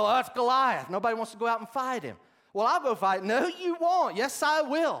they're like, oh, that's Goliath. Nobody wants to go out and fight him. Well, I'll go fight. No, you won't. Yes, I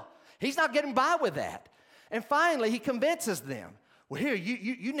will. He's not getting by with that. And finally, he convinces them. Well, here,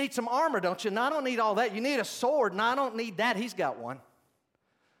 you need some armor, don't you? No, I don't need all that. You need a sword. No, I don't need that. He's got one.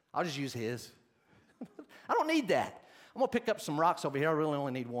 I'll just use his. I don't need that. I'm going to pick up some rocks over here. I really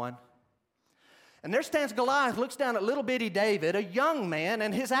only need one. And there stands Goliath, looks down at little bitty David, a young man,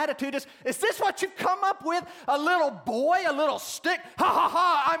 and his attitude is this what you've come up with? A little boy, a little stick? Ha, ha,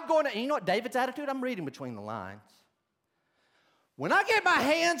 ha, I'm going to... And you know what David's attitude? I'm reading between the lines. When I get my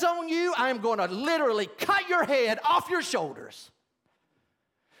hands on you, I'm going to literally cut your head off your shoulders.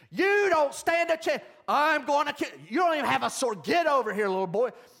 You don't stand a chance. I'm going to kill... You don't even have a sword. Get over here, little boy.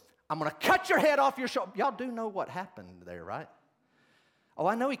 I'm going to cut your head off your shoulder. Y'all do know what happened there, right? Oh,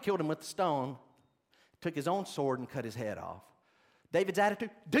 I know he killed him with the stone. Took his own sword and cut his head off. David's attitude,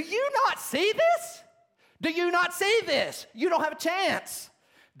 do you not see this? Do you not see this? You don't have a chance.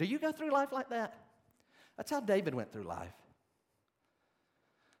 Do you go through life like that? That's how David went through life.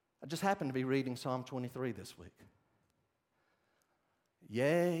 I just happened to be reading Psalm 23 this week.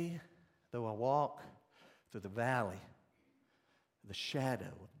 Yea, though I walk through the valley of the shadow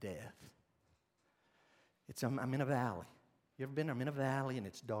of death. I'm in a valley. You ever been there? I'm in a valley and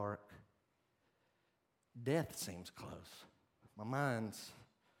it's dark. Death seems close. My mind's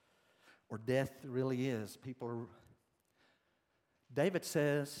where death really is. David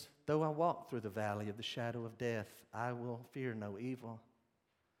says, though I walk through the valley of the shadow of death, I will fear no evil,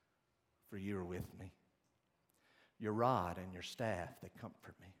 for you are with me. Your rod and your staff, they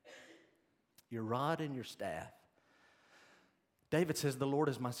comfort me. Your rod and your staff. David says, the Lord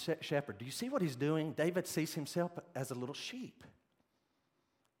is my shepherd. Do you see what he's doing? David sees himself as a little sheep.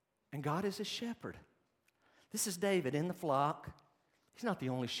 And God is his shepherd. This is David in the flock. He's not the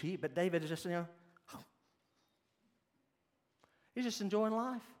only sheep, but David is just, he's just enjoying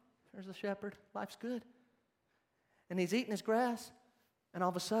life. There's the shepherd. Life's good. And he's eating his grass, and all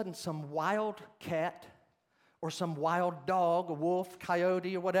of a sudden some wild cat or some wild dog, a wolf,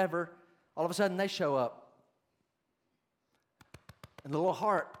 coyote, or whatever, all of a sudden they show up. And the little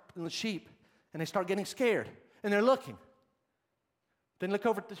hart and the sheep, and they start getting scared, and they're looking. Then look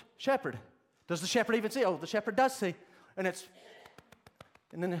over at the shepherd. Does the shepherd even see? Oh, the shepherd does see. And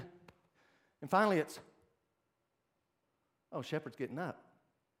finally it's, oh, shepherd's getting up.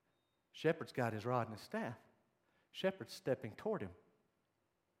 Shepherd's got his rod and his staff. Shepherd's stepping toward him.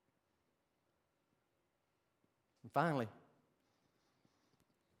 And finally,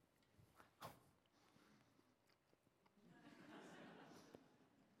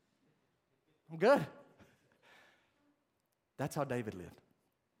 I'm good. That's how David lived.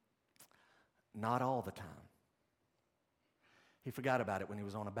 Not all the time. He forgot about it when he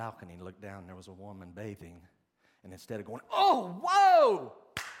was on a balcony and looked down and there was a woman bathing. And instead of going, oh, whoa,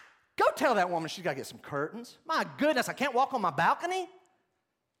 go tell that woman she's got to get some curtains. My goodness, I can't walk on my balcony?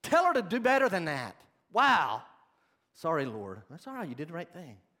 Tell her to do better than that. Wow. Sorry, Lord. That's all right. You did the right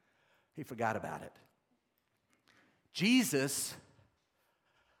thing. He forgot about it. Jesus,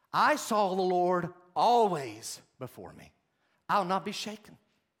 I saw the Lord always before me. I'll not be shaken.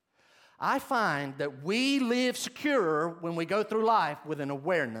 I find that we live secure when we go through life with an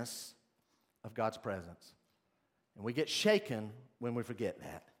awareness of God's presence. And we get shaken when we forget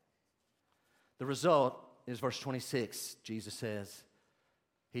that. The result is verse 26. Jesus says,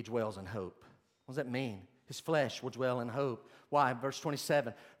 he dwells in hope. What does that mean? His flesh will dwell in hope. Why? Verse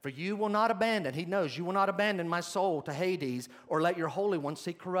 27. For you will not abandon, he knows, you will not abandon my soul to Hades or let your Holy One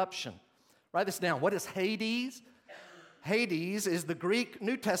see corruption. Write this down. What is Hades? Hades is the Greek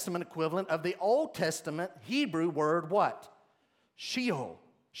New Testament equivalent of the Old Testament Hebrew word what? Sheol.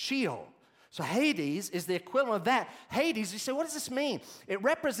 Sheol. So Hades is the equivalent of that. Hades, you say, what does this mean? It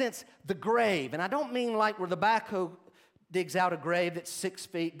represents the grave. And I don't mean like where the backhoe digs out a grave that's 6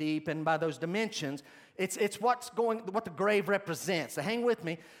 feet deep and by those dimensions. It's what the grave represents. So hang with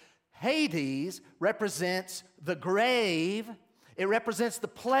me. Hades represents the grave. It represents the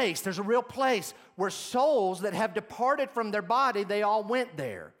place. There's a real place where souls that have departed from their body, they all went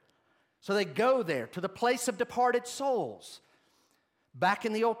there. So they go there to the place of departed souls. Back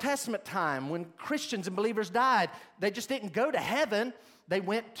in the Old Testament time, when Christians and believers died, they just didn't go to heaven. They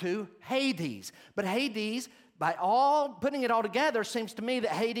went to Hades. But Hades, by putting it all together, seems to me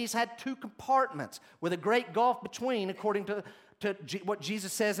that Hades had 2 compartments with a great gulf between, according to what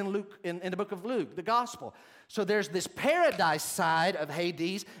Jesus says in Luke, in the book of Luke, the gospel. So there's this paradise side of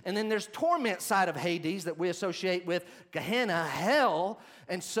Hades, and then there's torment side of Hades that we associate with Gehenna, hell.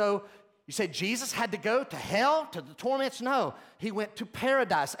 And so you say Jesus had to go to hell, to the torments? No. He went to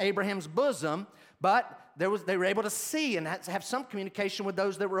paradise, Abraham's bosom, but they were able to see and have some communication with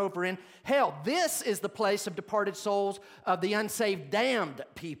those that were over in hell. This is the place of departed souls of the unsaved, damned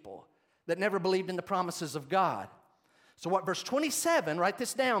people that never believed in the promises of God. So what verse 27, write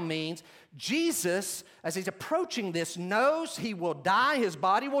this down, means Jesus, as he's approaching this, knows he will die, his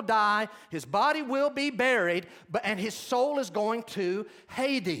body will die, his body will be buried, and his soul is going to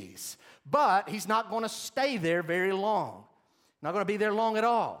Hades. But he's not going to stay there very long. Not going to be there long at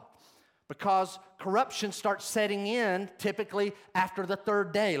all. Because corruption starts setting in typically after the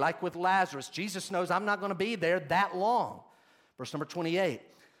 3rd day, like with Lazarus. Jesus knows I'm not going to be there that long. Verse number 28.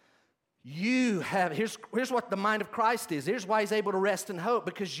 Here's what the mind of Christ is. Here's why he's able to rest in hope.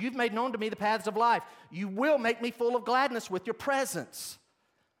 Because you've made known to me the paths of life. You will make me full of gladness with your presence.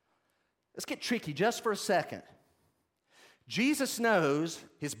 Let's get tricky just for a second. Jesus knows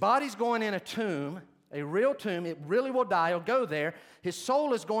his body's going in a tomb, a real tomb. It really will die. He'll go there. His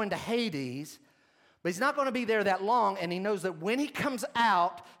soul is going to Hades. But he's not going to be there that long. And he knows that when he comes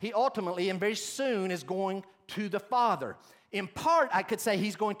out, he ultimately and very soon is going to the Father. In part, I could say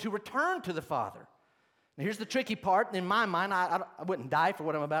he's going to return to the Father. Now, here's the tricky part. In my mind, I wouldn't die for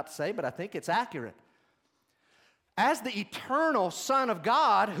what I'm about to say, but I think it's accurate. As the eternal Son of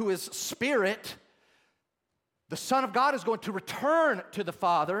God, who is Spirit, the Son of God is going to return to the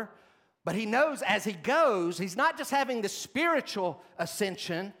Father, but he knows as he goes, he's not just having the spiritual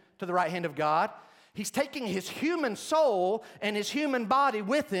ascension to the right hand of God. He's taking his human soul and his human body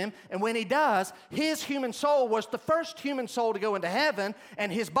with him, and when he does, his human soul was the first human soul to go into heaven, and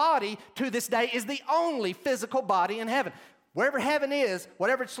his body, to this day, is the only physical body in heaven. Wherever heaven is,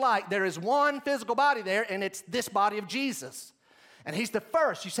 whatever it's like, there is one physical body there, and it's this body of Jesus. And he's the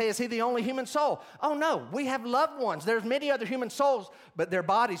first. You say, is he the only human soul? Oh, no. We have loved ones. There's many other human souls, but their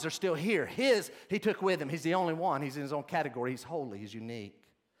bodies are still here. His, he took with him. He's the only one. He's in his own category. He's holy. He's unique.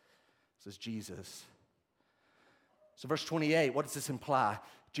 This is Jesus. So verse 28, what does this imply?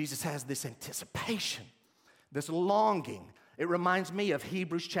 Jesus has this anticipation, this longing. It reminds me of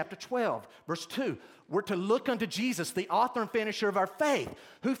Hebrews chapter 12, verse 2. We're to look unto Jesus, the author and finisher of our faith,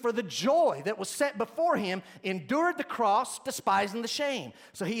 who for the joy that was set before him endured the cross, despising the shame.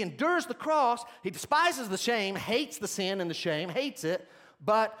 So he endures the cross, he despises the shame, hates the sin and the shame, hates it,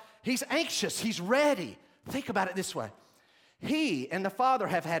 but he's anxious, he's ready. Think about it this way. He and the Father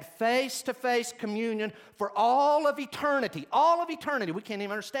have had face-to-face communion for all of eternity. All of eternity. We can't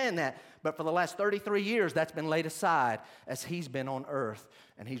even understand that. But for the last 33 years, that's been laid aside as he's been on earth,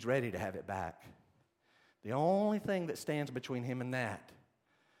 and he's ready to have it back. The only thing that stands between him and that,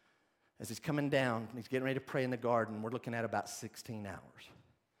 as he's coming down, he's getting ready to pray in the garden, we're looking at about 16 hours.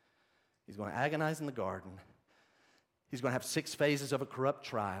 He's going to agonize in the garden. He's going to have 6 phases of a corrupt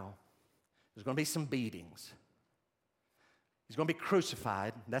trial. There's going to be some beatings. He's going to be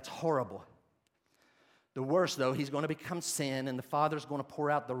crucified. That's horrible. The worst, though, he's going to become sin, and the Father's going to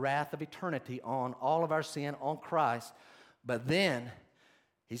pour out the wrath of eternity on all of our sin, on Christ. But then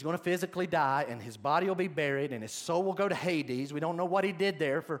he's going to physically die, and his body will be buried, and his soul will go to Hades. We don't know what he did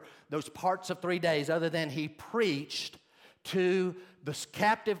there for those parts of 3 days, other than he preached to the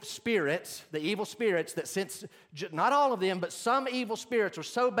captive spirits, the evil spirits that since, not all of them, but some evil spirits were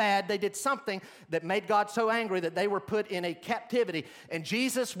so bad, they did something that made God so angry that they were put in a captivity. And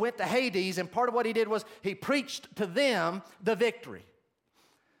Jesus went to Hades, and part of what he did was he preached to them the victory.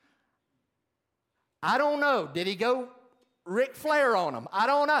 I don't know. Did he go Ric Flair on them? I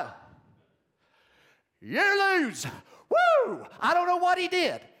don't know. You lose. Woo! I don't know what he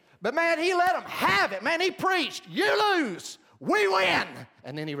did. But man, he let them have it. Man, he preached. You lose. We win.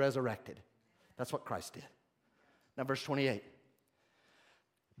 And then he resurrected. That's what Christ did. Now, verse 28.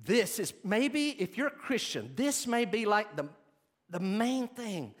 This is maybe, if you're a Christian, this may be like the main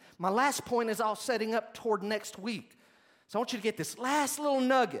thing. My last point is all setting up toward next week. So I want you to get this last little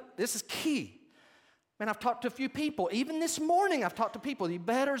nugget. This is key. Man, I've talked to a few people. Even this morning, I've talked to people. You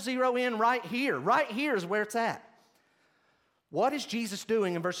better zero in right here. Right here is where it's at. What is Jesus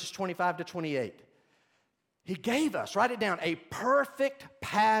doing in verses 25 to 28? He gave us, write it down, a perfect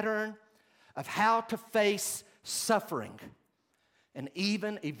pattern of how to face suffering and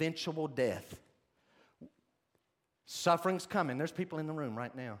even eventual death. Suffering's coming. There's people in the room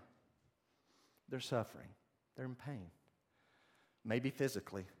right now. They're suffering. They're in pain. Maybe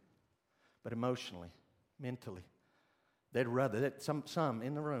physically, but emotionally, mentally. They'd rather that some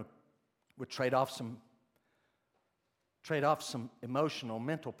in the room would trade off some emotional,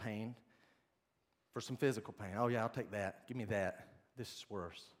 mental pain for some physical pain. Oh, yeah, I'll take that. Give me that. This is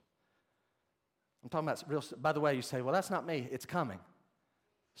worse. I'm talking about real. By the way, you say, well, that's not me. It's coming.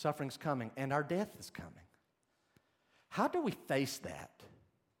 Suffering's coming, and our death is coming. How do we face that?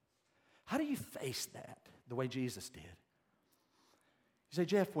 How do you face that the way Jesus did? You say,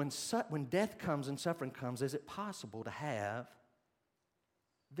 Jeff, when death comes and suffering comes, is it possible to have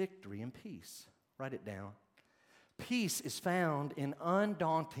victory and peace? Write it down. Peace is found in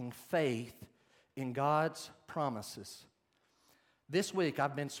undaunting faith in God's promises. This week,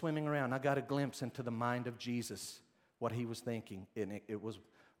 I've been swimming around. I got a glimpse into the mind of Jesus, what he was thinking. And it was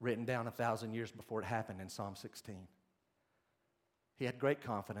written down 1,000 years before it happened in Psalm 16. He had great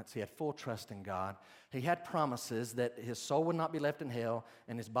confidence. He had full trust in God. He had promises that his soul would not be left in hell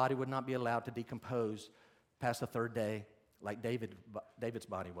and his body would not be allowed to decompose past the 3rd day like David's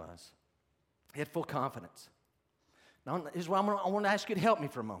body was. He had full confidence. Now, here's what I want to ask you to help me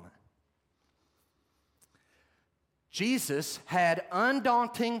for a moment. Jesus had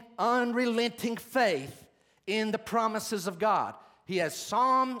undaunting, unrelenting faith in the promises of God. He has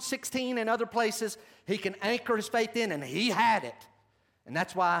Psalm 16 and other places he can anchor his faith in, and he had it. And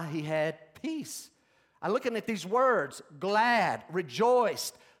that's why he had peace. I'm looking at these words: glad,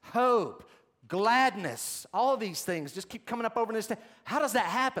 rejoiced, hope, gladness, all these things just keep coming up over this day. How does that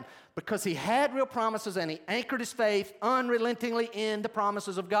happen? Because he had real promises and he anchored his faith unrelentingly in the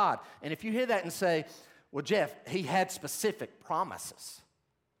promises of God. And if you hear that and say, well, Jeff, he had specific promises.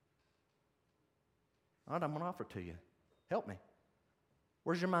 All right, I'm going to offer to you. Help me.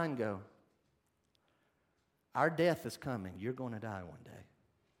 Where's your mind go? Our death is coming. You're going to die one day.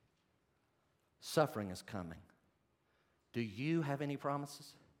 Suffering is coming. Do you have any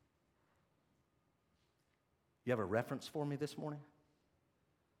promises? You have a reference for me this morning?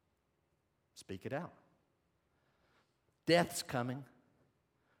 Speak it out. Death's coming.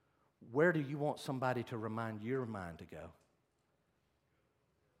 Where do you want somebody to remind your mind to go?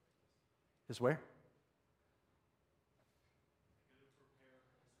 Is where?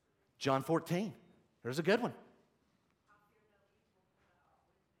 John 14. There's a good one.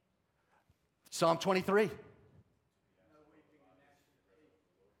 Psalm 23.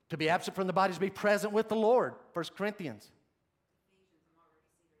 To be absent from the body is to be present with the Lord. 1 Corinthians.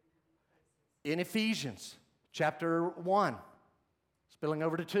 In Ephesians chapter 1. Spilling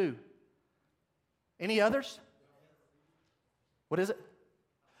over to 2. Any others? What is it?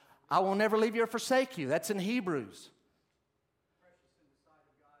 I will never leave you or forsake you. That's in Hebrews.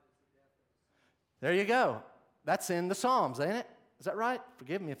 There you go. That's in the Psalms, ain't it? Is that right?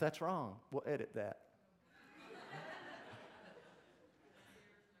 Forgive me if that's wrong. We'll edit that.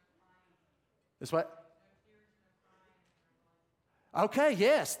 It's what? Okay,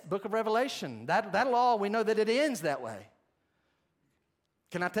 yes, Book of Revelation. That'll all, we know that it ends that way.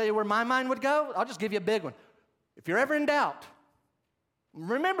 Can I tell you where my mind would go? I'll just give you a big one. If you're ever in doubt,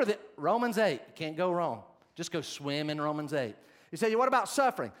 remember that Romans 8, you can't go wrong. Just go swim in Romans 8. You say, what about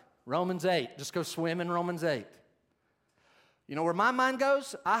suffering? Romans 8, just go swim in Romans 8. You know where my mind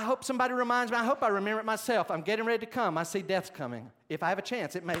goes? I hope somebody reminds me. I hope I remember it myself. I'm getting ready to come. I see death's coming. If I have a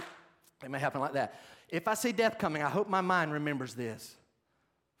chance, it may happen like that. If I see death coming, I hope my mind remembers this.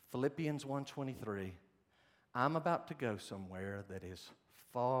 Philippians 1:23. I'm about to go somewhere that is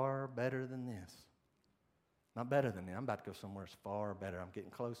far better than this. Not better than that. I'm about to go somewhere that's far better. I'm getting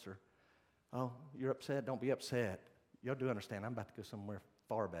closer. Oh, you're upset? Don't be upset. You do understand. I'm about to go somewhere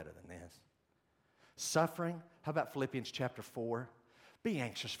far better than this. Suffering. How about Philippians chapter 4? Be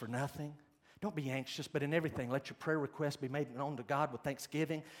anxious for nothing. Don't be anxious, but in everything, let your prayer requests be made known to God with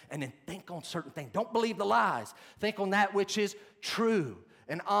thanksgiving, and then think on certain things. Don't believe the lies. Think on that which is true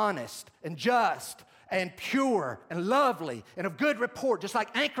and honest and just and pure and lovely and of good report. Just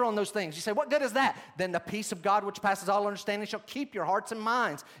like anchor on those things. You say, what good is that? Then the peace of God which passes all understanding shall keep your hearts and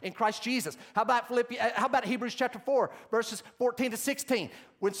minds in Christ Jesus. How about Hebrews chapter 4, verses 14 to 16?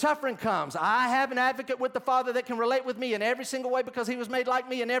 When suffering comes, I have an advocate with the Father that can relate with me in every single way because he was made like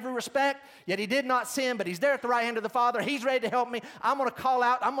me in every respect. Yet he did not sin, but he's there at the right hand of the Father. He's ready to help me. I'm going to call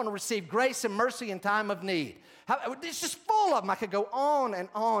out. I'm going to receive grace and mercy in time of need. It's just full of them. I could go on and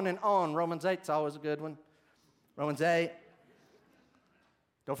on and on. Romans 8 is always a good one. Romans 8.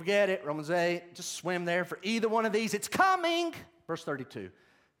 Don't forget it. Romans 8. Just swim there for either one of these. It's coming. Verse 32.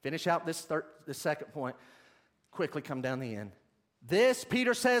 Finish out this second point. Quickly come down the end. This,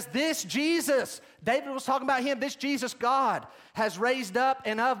 Peter says, this Jesus, David was talking about him, this Jesus God has raised up,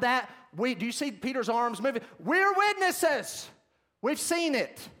 and of that, do you see Peter's arms moving? We're witnesses. We've seen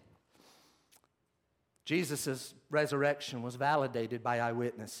it. Jesus' resurrection was validated by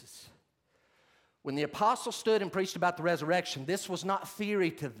eyewitnesses. When the apostles stood and preached about the resurrection, this was not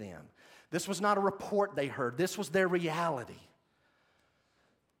theory to them. This was not a report they heard. This was their reality.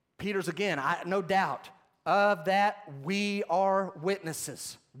 Peter's again, no doubt, of that we are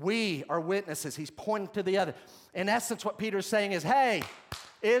witnesses. We are witnesses. He's pointing to the other. In essence, what Peter's saying is, hey,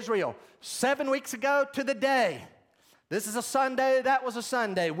 Israel, 7 weeks ago to the day, this is a Sunday, that was a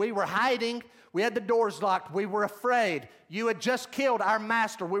Sunday. We were hiding. We had the doors locked. We were afraid. You had just killed our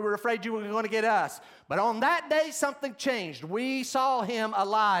master. We were afraid you were going to get us. But on that day, something changed. We saw him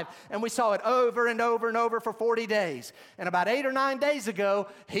alive, and we saw it over and over and over for 40 days. And about 8 or 9 days ago,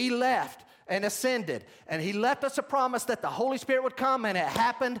 he left and ascended. And he left us a promise that the Holy Spirit would come, and it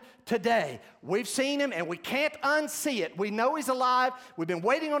happened today. We've seen him, and we can't unsee it. We know he's alive. We've been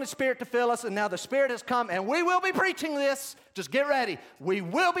waiting on his Spirit to fill us, and now the Spirit has come, and we will be preaching this. Just get ready. We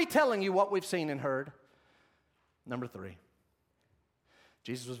will be telling you what we've seen and heard. Number 3,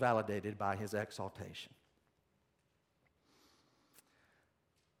 Jesus was validated by his exaltation.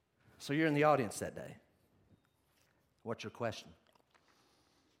 So you're in the audience that day. What's your question?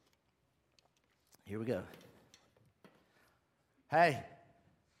 Here we go. Hey,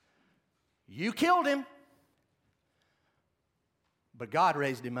 you killed him, but God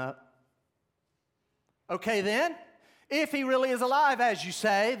raised him up. Okay then, if he really is alive, as you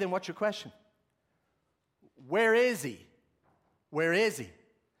say, then what's your question? Where is he? Where is he?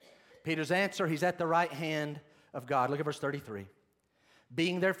 Peter's answer, he's at the right hand of God. Look at verse 33.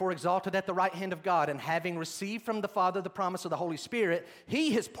 Being therefore exalted at the right hand of God, and having received from the Father the promise of the Holy Spirit,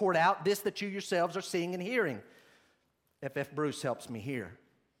 he has poured out this that you yourselves are seeing and hearing. F.F. Bruce helps me here.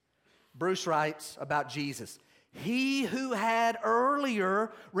 Bruce writes about Jesus. He who had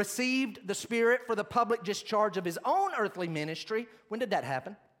earlier received the Spirit for the public discharge of his own earthly ministry. When did that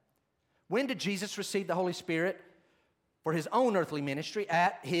happen? When did Jesus receive the Holy Spirit for his own earthly ministry?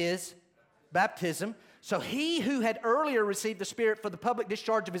 At his baptism. So he who had earlier received the Spirit for the public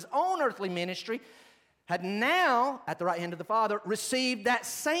discharge of his own earthly ministry had now, at the right hand of the Father, received that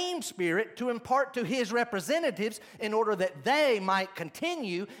same Spirit to impart to his representatives in order that they might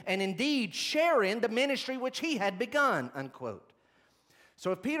continue and indeed share in the ministry which he had begun, unquote.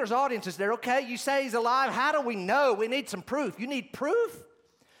 So if Peter's audience is there, okay, you say he's alive, how do we know? We need some proof. You need proof?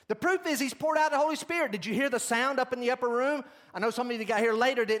 The proof is he's poured out the Holy Spirit. Did you hear the sound up in the upper room? I know some of you that got here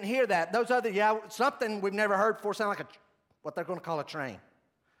later didn't hear that. Those other, something we've never heard before sound like what they're going to call a train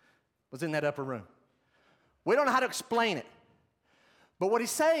was in that upper room. We don't know how to explain it. But what he's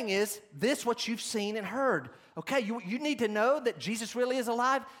saying is, this what you've seen and heard. Okay, you need to know that Jesus really is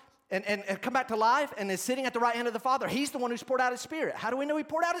alive and come back to life and is sitting at the right hand of the Father. He's the one who's poured out his Spirit. How do we know he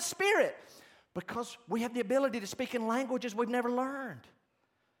poured out his Spirit? Because we have the ability to speak in languages we've never learned.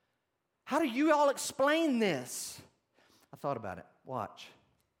 How do you all explain this? I thought about it. Watch.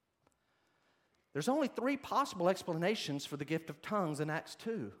 There's only 3 possible explanations for the gift of tongues in Acts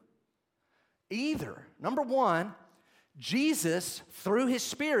 2. Either, number 1, Jesus, through his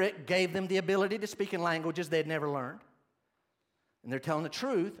Spirit, gave them the ability to speak in languages they had never learned, and they're telling the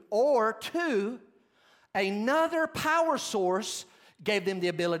truth. Or 2, another power source gave them the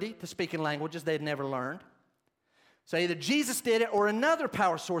ability to speak in languages they had never learned. So either Jesus did it or another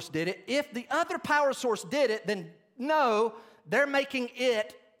power source did it. If the other power source did it, then no, they're making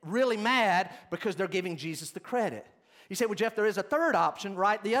it really mad because they're giving Jesus the credit. You say, well, Jeff, there is a third option,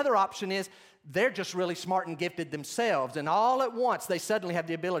 right? The other option is they're just really smart and gifted themselves, and all at once they suddenly have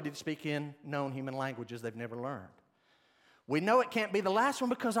the ability to speak in known human languages they've never learned. We know it can't be the last one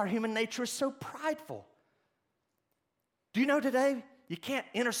because our human nature is so prideful. Do you know today you can't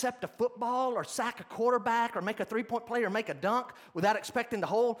intercept a football or sack a quarterback or make a three-point play or make a dunk without expecting the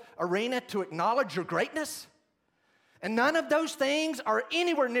whole arena to acknowledge your greatness? And none of those things are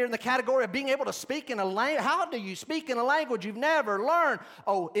anywhere near in the category of being able to speak in a language. How do you speak in a language you've never learned?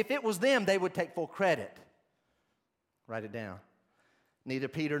 Oh, if it was them, they would take full credit. Write it down. Neither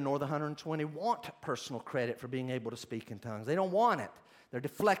Peter nor the 120 want personal credit for being able to speak in tongues. They don't want it. They're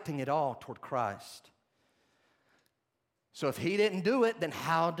deflecting it all toward Christ. So if he didn't do it, then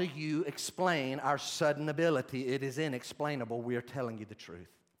how do you explain our sudden ability? It is inexplainable. We are telling you the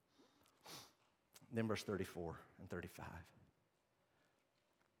truth. Then verse 34 and 35.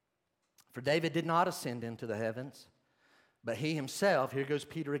 For David did not ascend into the heavens, but he himself, here goes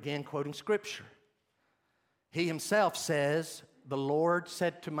Peter again quoting Scripture. He himself says, the Lord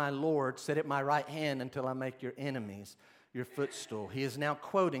said to my Lord, sit at my right hand until I make your enemies your footstool. He is now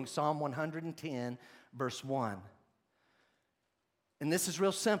quoting Psalm 110, verse 1. And this is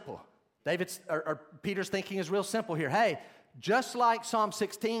real simple. Peter's thinking is real simple here. Hey, just like Psalm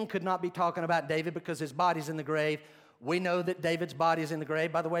 16 could not be talking about David because his body's in the grave, we know that David's body is in the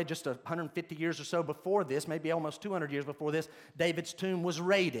grave. By the way, just 150 years or so before this, maybe almost 200 years before this, David's tomb was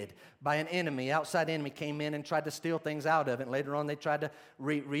raided by an enemy. Outside enemy came in and tried to steal things out of it. And later on, they tried to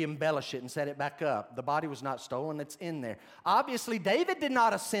re-embellish it and set it back up. The body was not stolen. It's in there. Obviously, David did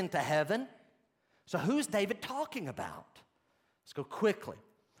not ascend to heaven. So who's David talking about? Let's go quickly.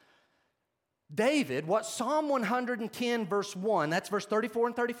 David, what Psalm 110 verse 1, that's verse 34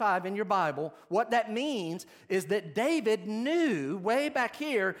 and 35 in your Bible, what that means is that David knew way back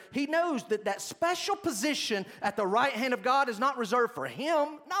here, he knows that that special position at the right hand of God is not reserved for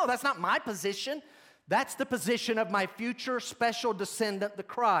him. No, that's not my position. That's the position of my future special descendant, the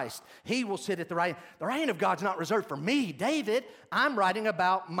Christ. He will sit at the right hand. The right hand of God's not reserved for me, David. I'm writing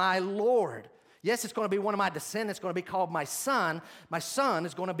about my Lord. Yes, it's going to be one of my descendants, going to be called my son. My son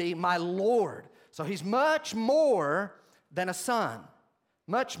is going to be my Lord. So he's much more than a son.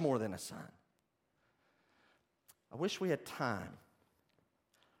 Much more than a son. I wish we had time.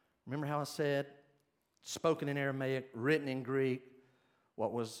 Remember how I said, spoken in Aramaic, written in Greek,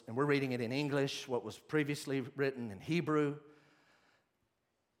 and we're reading it in English, what was previously written in Hebrew.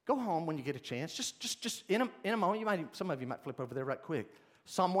 Go home when you get a chance. Just in a moment, some of you might flip over there right quick.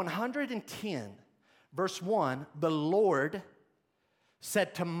 Psalm 110, verse 1, the Lord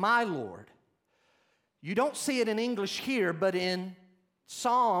said to my Lord. You don't see it in English here, but in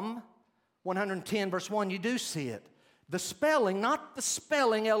Psalm 110 verse 1, you do see it. The spelling, not the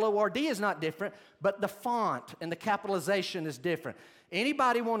spelling, L-O-R-D is not different, but the font and the capitalization is different.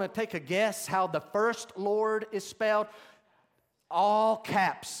 Anybody want to take a guess how the first Lord is spelled? All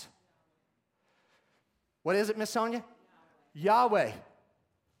caps. What is it, Miss Sonia? Yahweh.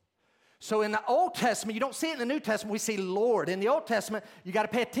 So in the Old Testament, you don't see it in the New Testament, we see Lord. In the Old Testament, you got to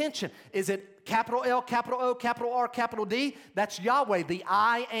pay attention. Is it capital L, capital O, capital R, capital D? That's Yahweh, the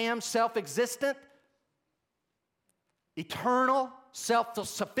I am, self-existent, eternal,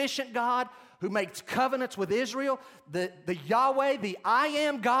 self-sufficient God who makes covenants with Israel. The Yahweh, the I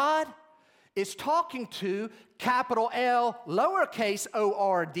am God, is talking to capital L, lowercase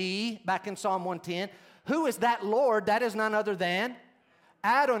O-R-D, back in Psalm 110. Who is that Lord? That is none other than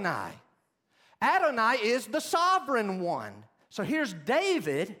Adonai. Adonai is the sovereign one. So here's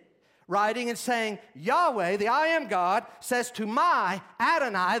David writing and saying, Yahweh, the I am God, says to my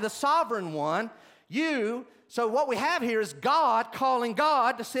Adonai, the sovereign one, you. So what we have here is God calling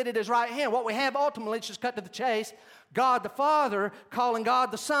God to sit at his right hand. What we have ultimately, let's just cut to the chase, God the Father calling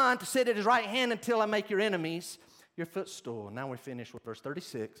God the Son to sit at his right hand until I make your enemies your footstool. Now we finish with verse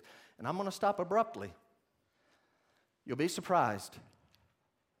 36, and I'm going to stop abruptly. You'll be surprised.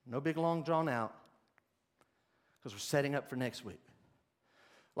 No big long drawn out, because we're setting up for next week.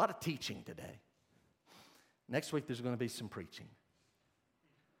 A lot of teaching today. Next week there's going to be some preaching.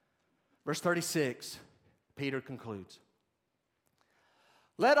 Verse 36, Peter concludes.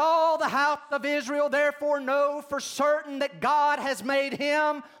 Let all the house of Israel therefore know for certain that God has made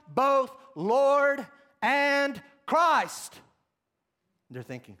him both Lord and Christ. They're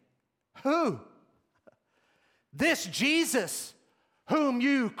thinking, who? This Jesus whom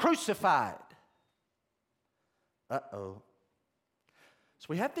you crucified. Uh-oh. So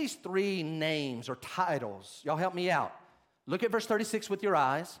we have these three names or titles. Y'all help me out. Look at verse 36 with your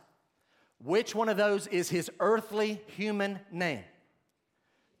eyes. Which one of those is his earthly human name?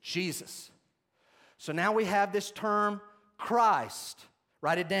 Jesus. So now we have this term Christ.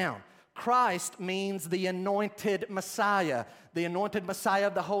 Write it down. Christ means the anointed Messiah of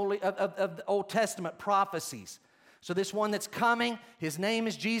the Old Testament prophecies. So this one that's coming, his name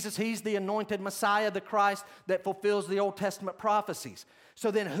is Jesus. He's the anointed Messiah, the Christ that fulfills the Old Testament prophecies. So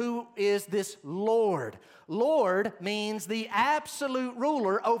then who is this Lord? Lord means the absolute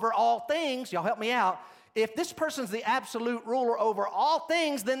ruler over all things. Y'all help me out. If this person's the absolute ruler over all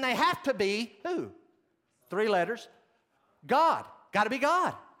things, then they have to be who? 3 letters. God. Got to be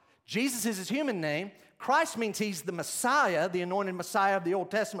God. Jesus is his human name. Christ means he's the Messiah, the anointed Messiah of the Old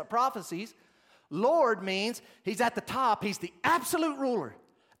Testament prophecies. Lord means he's at the top. He's the absolute ruler,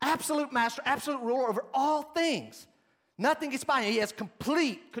 absolute master, absolute ruler over all things. Nothing gets by him. He has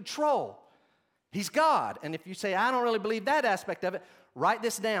complete control. He's God. And if you say, I don't really believe that aspect of it, write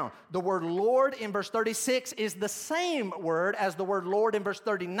this down. The word Lord in verse 36 is the same word as the word Lord in verse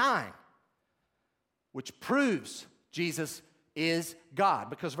 39, which proves Jesus is God.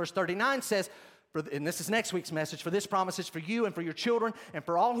 Because verse 39 says, and this is next week's message, for this promise is for you and for your children and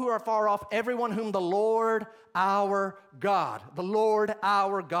for all who are far off, everyone whom the Lord our God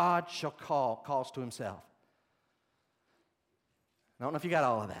shall calls to himself. I don't know if you got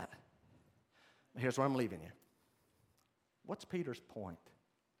all of that. Here's where I'm leaving you. What's Peter's point?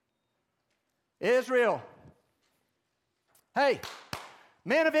 Israel. Hey,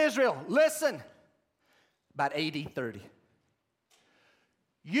 men of Israel, listen. About AD 30.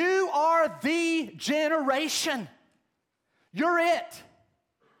 You are the generation. You're it.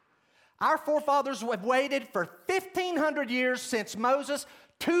 Our forefathers have waited for 1,500 years since Moses,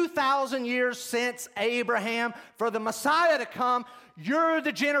 2,000 years since Abraham for the Messiah to come. You're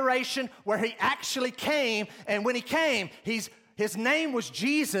the generation where he actually came, and when he came, his name was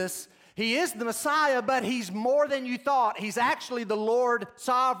Jesus. He is the Messiah, but he's more than you thought. He's actually the Lord,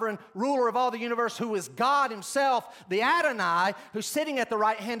 sovereign, ruler of all the universe, who is God himself, the Adonai, who's sitting at the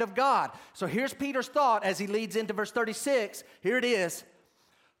right hand of God. So here's Peter's thought as he leads into verse 36. Here it is.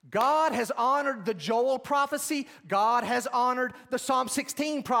 God has honored the Joel prophecy. God has honored the Psalm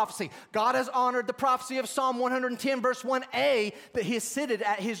 16 prophecy. God has honored the prophecy of Psalm 110 verse 1a that he is seated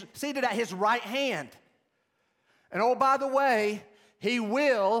at his right hand. And oh, by the way, he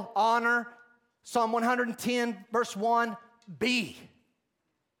will honor Psalm 110 verse 1b.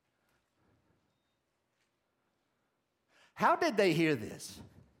 How did they hear this?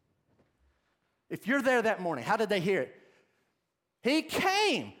 If you're there that morning, how did they hear it? He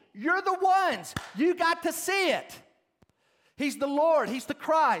came. You're the ones. You got to see it. He's the Lord. He's the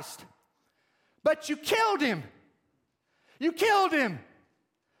Christ. But you killed him. You killed him.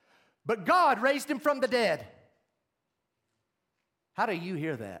 But God raised him from the dead. How do you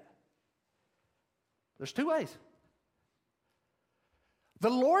hear that? There's two ways. The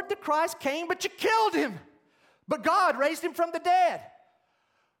Lord the Christ came, but you killed him. But God raised him from the dead.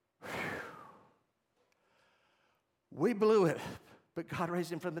 Whew. We blew it, but God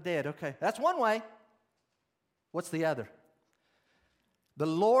raised him from the dead. Okay, that's one way. What's the other? The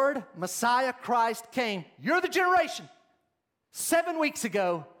Lord Messiah Christ came. You're the generation. 7 weeks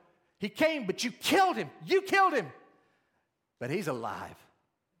ago, he came, but you killed him. You killed him. But he's alive.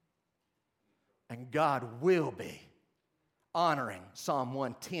 And God will be honoring Psalm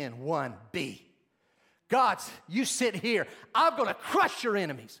 110, 1b. God, you sit here. I'm going to crush your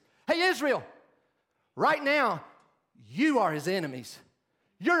enemies. Hey, Israel, right now, you are his enemies.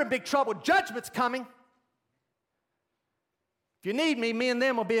 You're in big trouble. Judgment's coming. If you need me and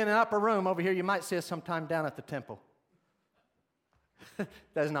them will be in an upper room over here. You might see us sometime down at the temple.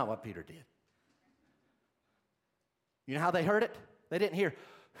 That is not what Peter did. You know how they heard it? They didn't hear,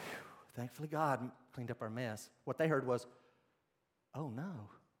 thankfully God cleaned up our mess. What they heard was, oh no.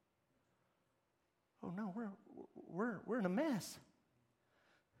 Oh no, we're in a mess.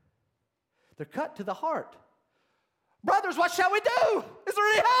 They're cut to the heart. Brothers, what shall we do? Is there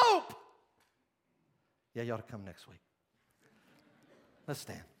any hope? Yeah, you ought to come next week. Let's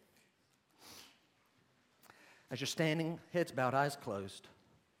stand. As you're standing, heads bowed, eyes closed.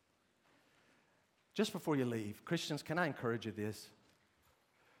 Just before you leave, Christians, can I encourage you this?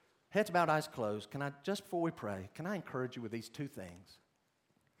 Heads bowed, eyes closed. Just before we pray, can I encourage you with these two things?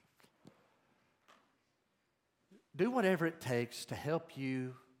 Do whatever it takes to help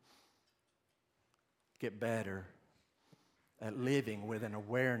you get better at living with an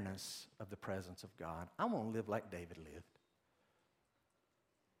awareness of the presence of God. I want to live like David lived.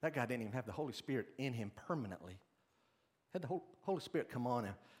 That guy didn't even have the Holy Spirit in him permanently. Had the Holy Spirit come on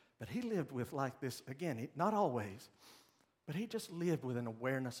him. But he lived with like this, again, not always, but he just lived with an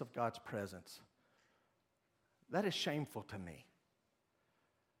awareness of God's presence. That is shameful to me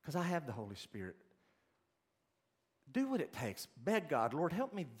because I have the Holy Spirit. Do what it takes. Beg God, Lord,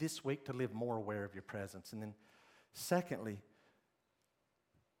 help me this week to live more aware of your presence. And then secondly,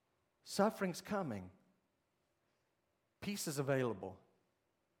 suffering's coming. Peace is available.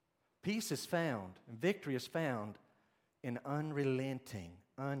 Peace is found, and victory is found in unrelenting,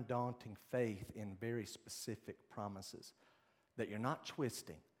 undaunting faith in very specific promises that you're not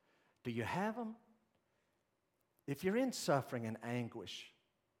twisting. Do you have them? If you're in suffering and anguish,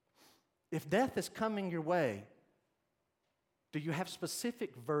 if death is coming your way, do you have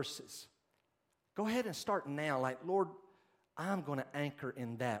specific verses? Go ahead and start now. Like, Lord, I'm going to anchor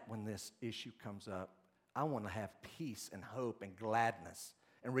in that when this issue comes up. I want to have peace and hope and gladness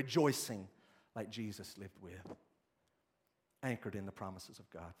and rejoicing like Jesus lived with, anchored in the promises of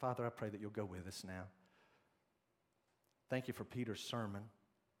God. Father, I pray that you'll go with us now. Thank you for Peter's sermon.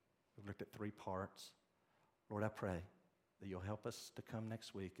 We've looked at 3 parts. Lord, I pray that you'll help us to come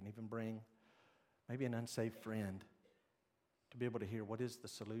next week and even bring maybe an unsaved friend to be able to hear what is the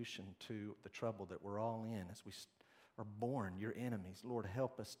solution to the trouble that we're all in as we are born your enemies. Lord,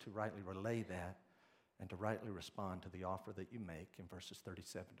 help us to rightly relay that and to rightly respond to the offer that you make in verses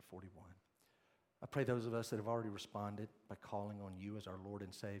 37 to 41. I pray those of us that have already responded by calling on you as our Lord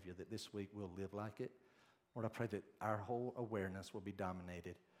and Savior, that this week we'll live like it. Lord, I pray that our whole awareness will be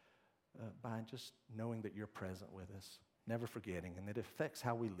dominated by just knowing that you're present with us, never forgetting, and that it affects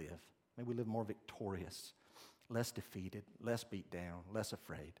how we live. May we live more victorious, less defeated, less beat down, less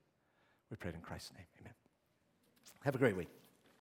afraid. We pray it in Christ's name. Amen. Have a great week.